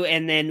first two,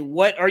 and then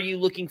what are you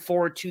looking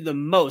forward to the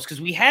most?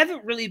 Because we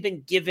haven't really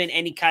been given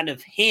any kind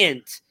of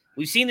hint.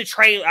 We've seen the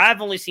trailer.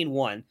 I've only seen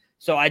one.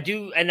 So I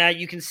do. And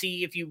you can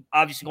see, if you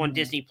obviously go on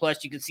Disney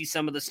Plus, you can see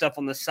some of the stuff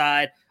on the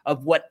side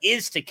of what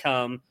is to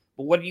come.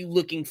 But what are you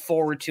looking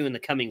forward to in the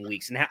coming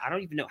weeks? And I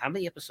don't even know how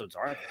many episodes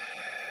are there.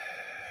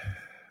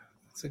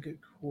 That's a good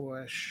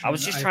question. I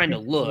was just trying to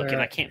look and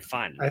I can't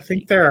find it. I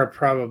think there are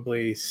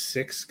probably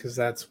 6 because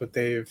that's what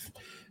they've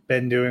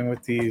been doing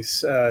with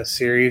these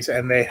series.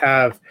 And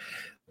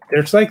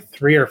there's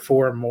 3 or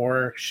 4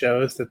 more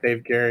shows that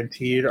they've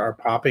guaranteed are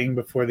popping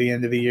before the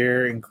end of the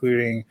year,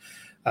 including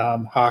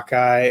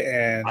Hawkeye.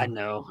 And I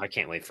know. I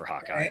can't wait for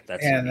Hawkeye.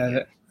 That's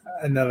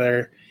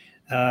another.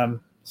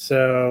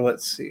 So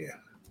let's see.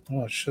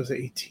 Oh, it shows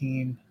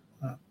 18.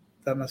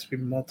 That must be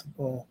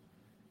multiple.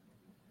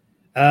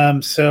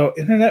 So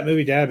Internet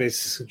Movie Database is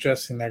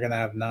suggesting they're going to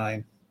have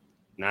 9.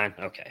 9?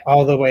 Okay.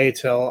 All the way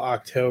till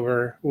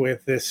October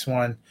with this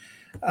one.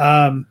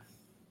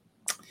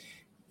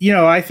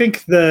 I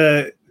think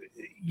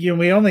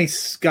we only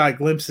got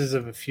glimpses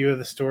of a few of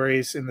the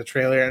stories in the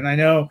trailer, and I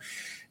know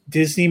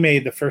Disney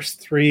made the first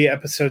 3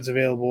 episodes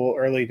available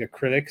early to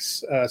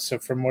critics. So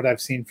from what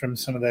I've seen from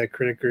some of the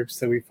critic groups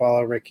that we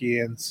follow, Ricky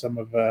and some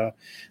of the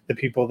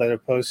people that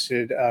have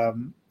posted,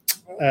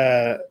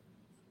 a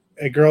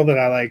girl that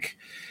I like,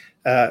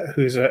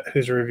 who's a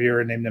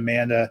reviewer named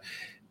Amanda,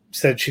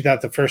 said she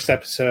thought the first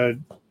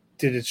episode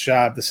did its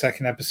job. The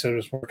second episode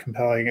was more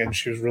compelling, and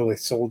she was really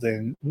sold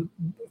in,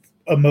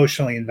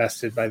 emotionally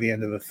invested by the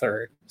end of the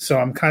third. So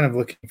I'm kind of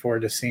looking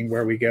forward to seeing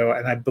where we go.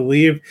 And I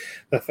believe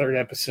the third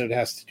episode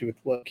has to do with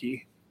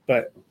Loki,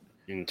 but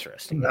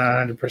interesting.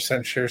 Not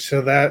 100% sure.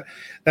 So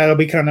that'll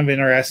be kind of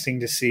interesting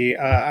to see.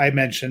 I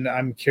mentioned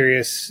I'm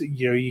curious.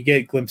 You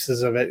get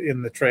glimpses of it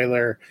in the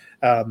trailer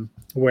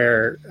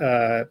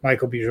where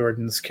Michael B.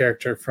 Jordan's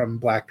character from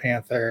Black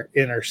Panther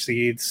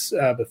intercedes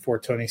before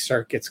Tony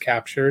Stark gets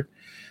captured.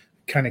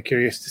 Kind of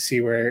curious to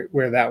see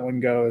where that one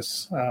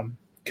goes.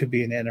 Could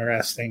be an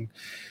interesting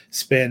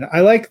spin.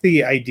 I like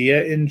the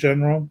idea in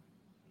general.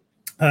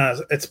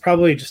 It's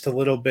probably just a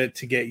little bit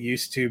to get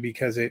used to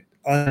because it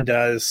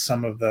undoes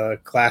some of the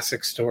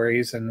classic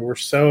stories, and we're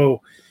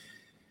so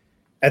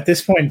at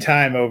this point in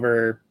time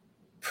over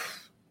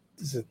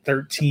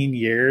 13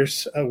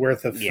 years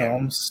worth of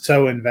films,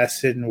 so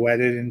invested and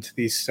wedded into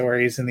these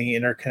stories and the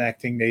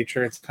interconnecting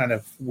nature. It's kind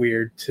of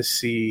weird to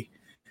see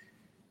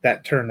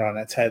that turned on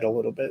its head a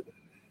little bit.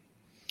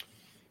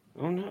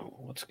 Oh no,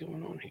 what's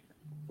going on here?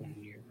 When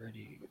you're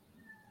ready.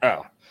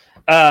 Oh,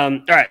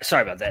 all right.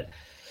 Sorry about that.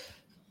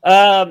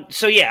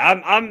 So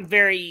yeah, I'm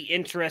very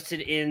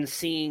interested in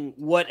seeing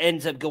what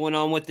ends up going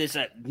on with this.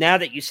 Now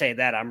that you say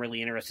that, I'm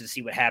really interested to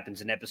see what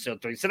happens in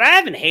episode 3. So I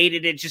haven't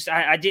hated it. Just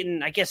I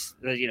didn't. I guess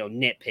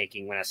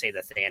nitpicking when I say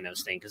the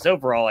Thanos thing, because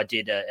overall I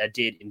did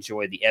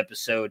enjoy the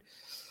episode.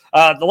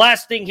 The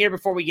last thing here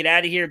before we get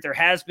out of here, there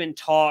has been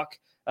talk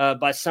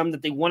by some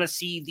that they want to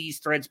see these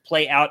threads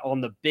play out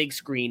on the big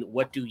screen.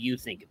 What do you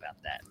think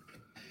about that?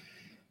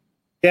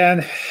 Yeah,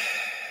 and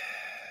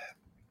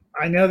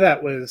I know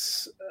that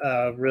was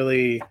a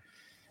really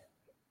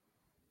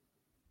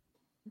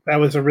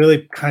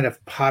kind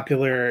of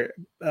popular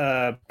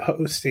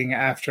posting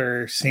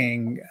after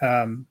seeing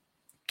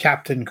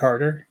Captain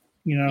Carter,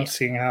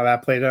 seeing how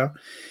that played out.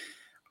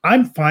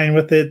 I'm fine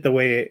with it the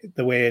way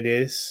it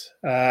is.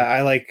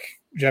 I like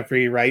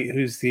Jeffrey Wright,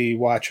 who's the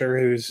Watcher,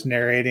 who's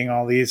narrating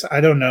all these.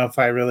 I don't know if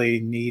I really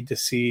need to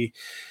see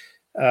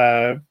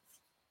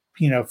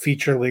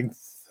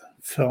feature-length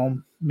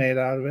film made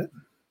out of it,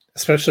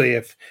 especially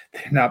if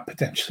they're not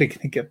potentially going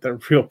to get the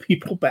real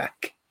people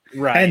back.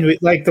 Right. And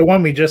like the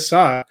one we just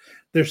saw,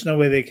 there's no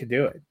way they could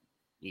do it.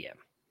 Yeah.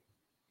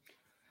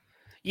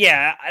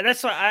 Yeah,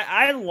 that's why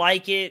I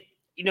like it.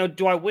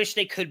 Do I wish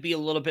they could be a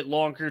little bit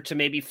longer to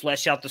maybe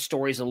flesh out the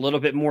stories a little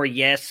bit more?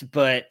 Yes,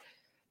 but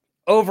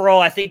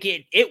overall, I think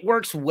it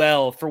works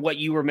well for what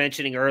you were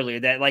mentioning earlier,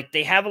 that like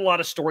they have a lot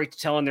of story to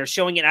tell and they're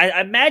showing it.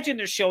 I imagine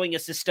they're showing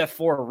us this stuff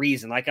for a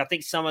reason. Like I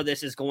think some of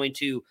this is going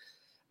to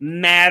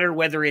matter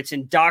whether it's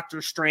in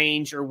Doctor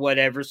Strange or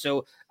whatever.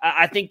 So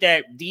I think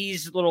that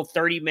these little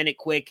 30-minute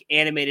quick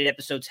animated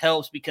episodes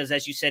helps because,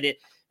 as you said,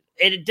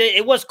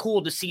 it was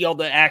cool to see all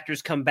the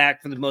actors come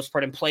back for the most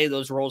part and play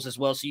those roles as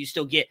well. So you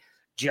still get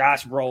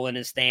Josh Brolin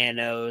as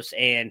Thanos,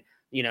 and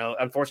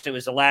unfortunately, it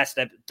was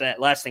that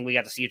last thing we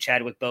got to see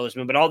Chadwick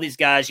Boseman. But all these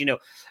guys,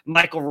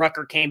 Michael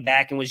Rooker came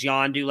back and was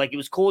Yondu. Like it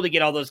was cool to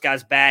get all those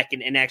guys back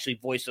and actually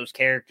voice those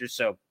characters.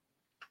 So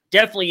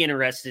definitely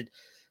interested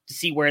to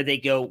see where they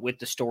go with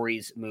the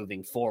stories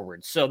moving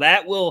forward. So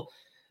that will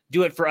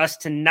do it for us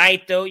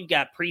tonight, though. You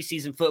got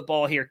preseason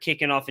football here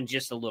kicking off in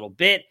just a little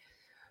bit.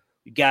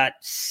 We got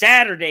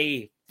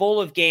Saturday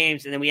full of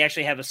games, and then we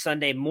actually have a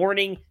Sunday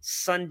morning,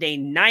 Sunday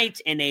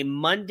night, and a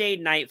Monday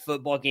night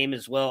football game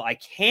as well. I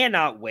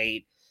cannot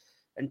wait.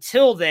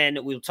 Until then,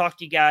 we'll talk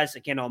to you guys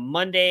again on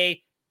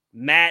Monday.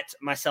 Matt,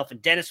 myself,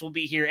 and Dennis will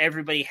be here.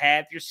 Everybody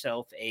have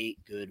yourself a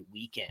good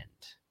weekend.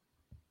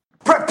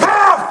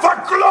 Prepare for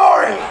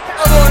glory!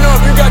 I don't know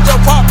if you got your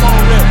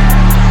popcorn ready.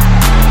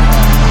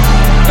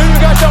 Do you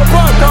got your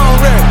popcorn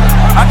ready?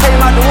 I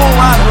came out the womb,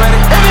 I was ready.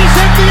 And he's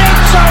hit the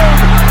end zone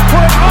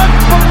for an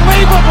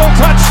unbelievable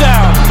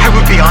touchdown. I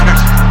would be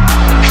honored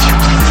if you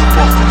played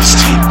football for this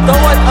team. Throw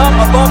it up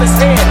above his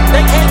head.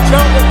 They can't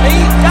jump with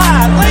me.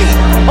 Golly!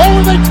 Oh,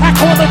 they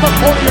tackle him at the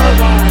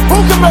 40-yard line. Who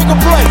can make a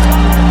play?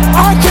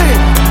 I can.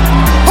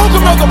 Who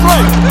can make a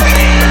play?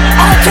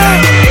 I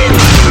can.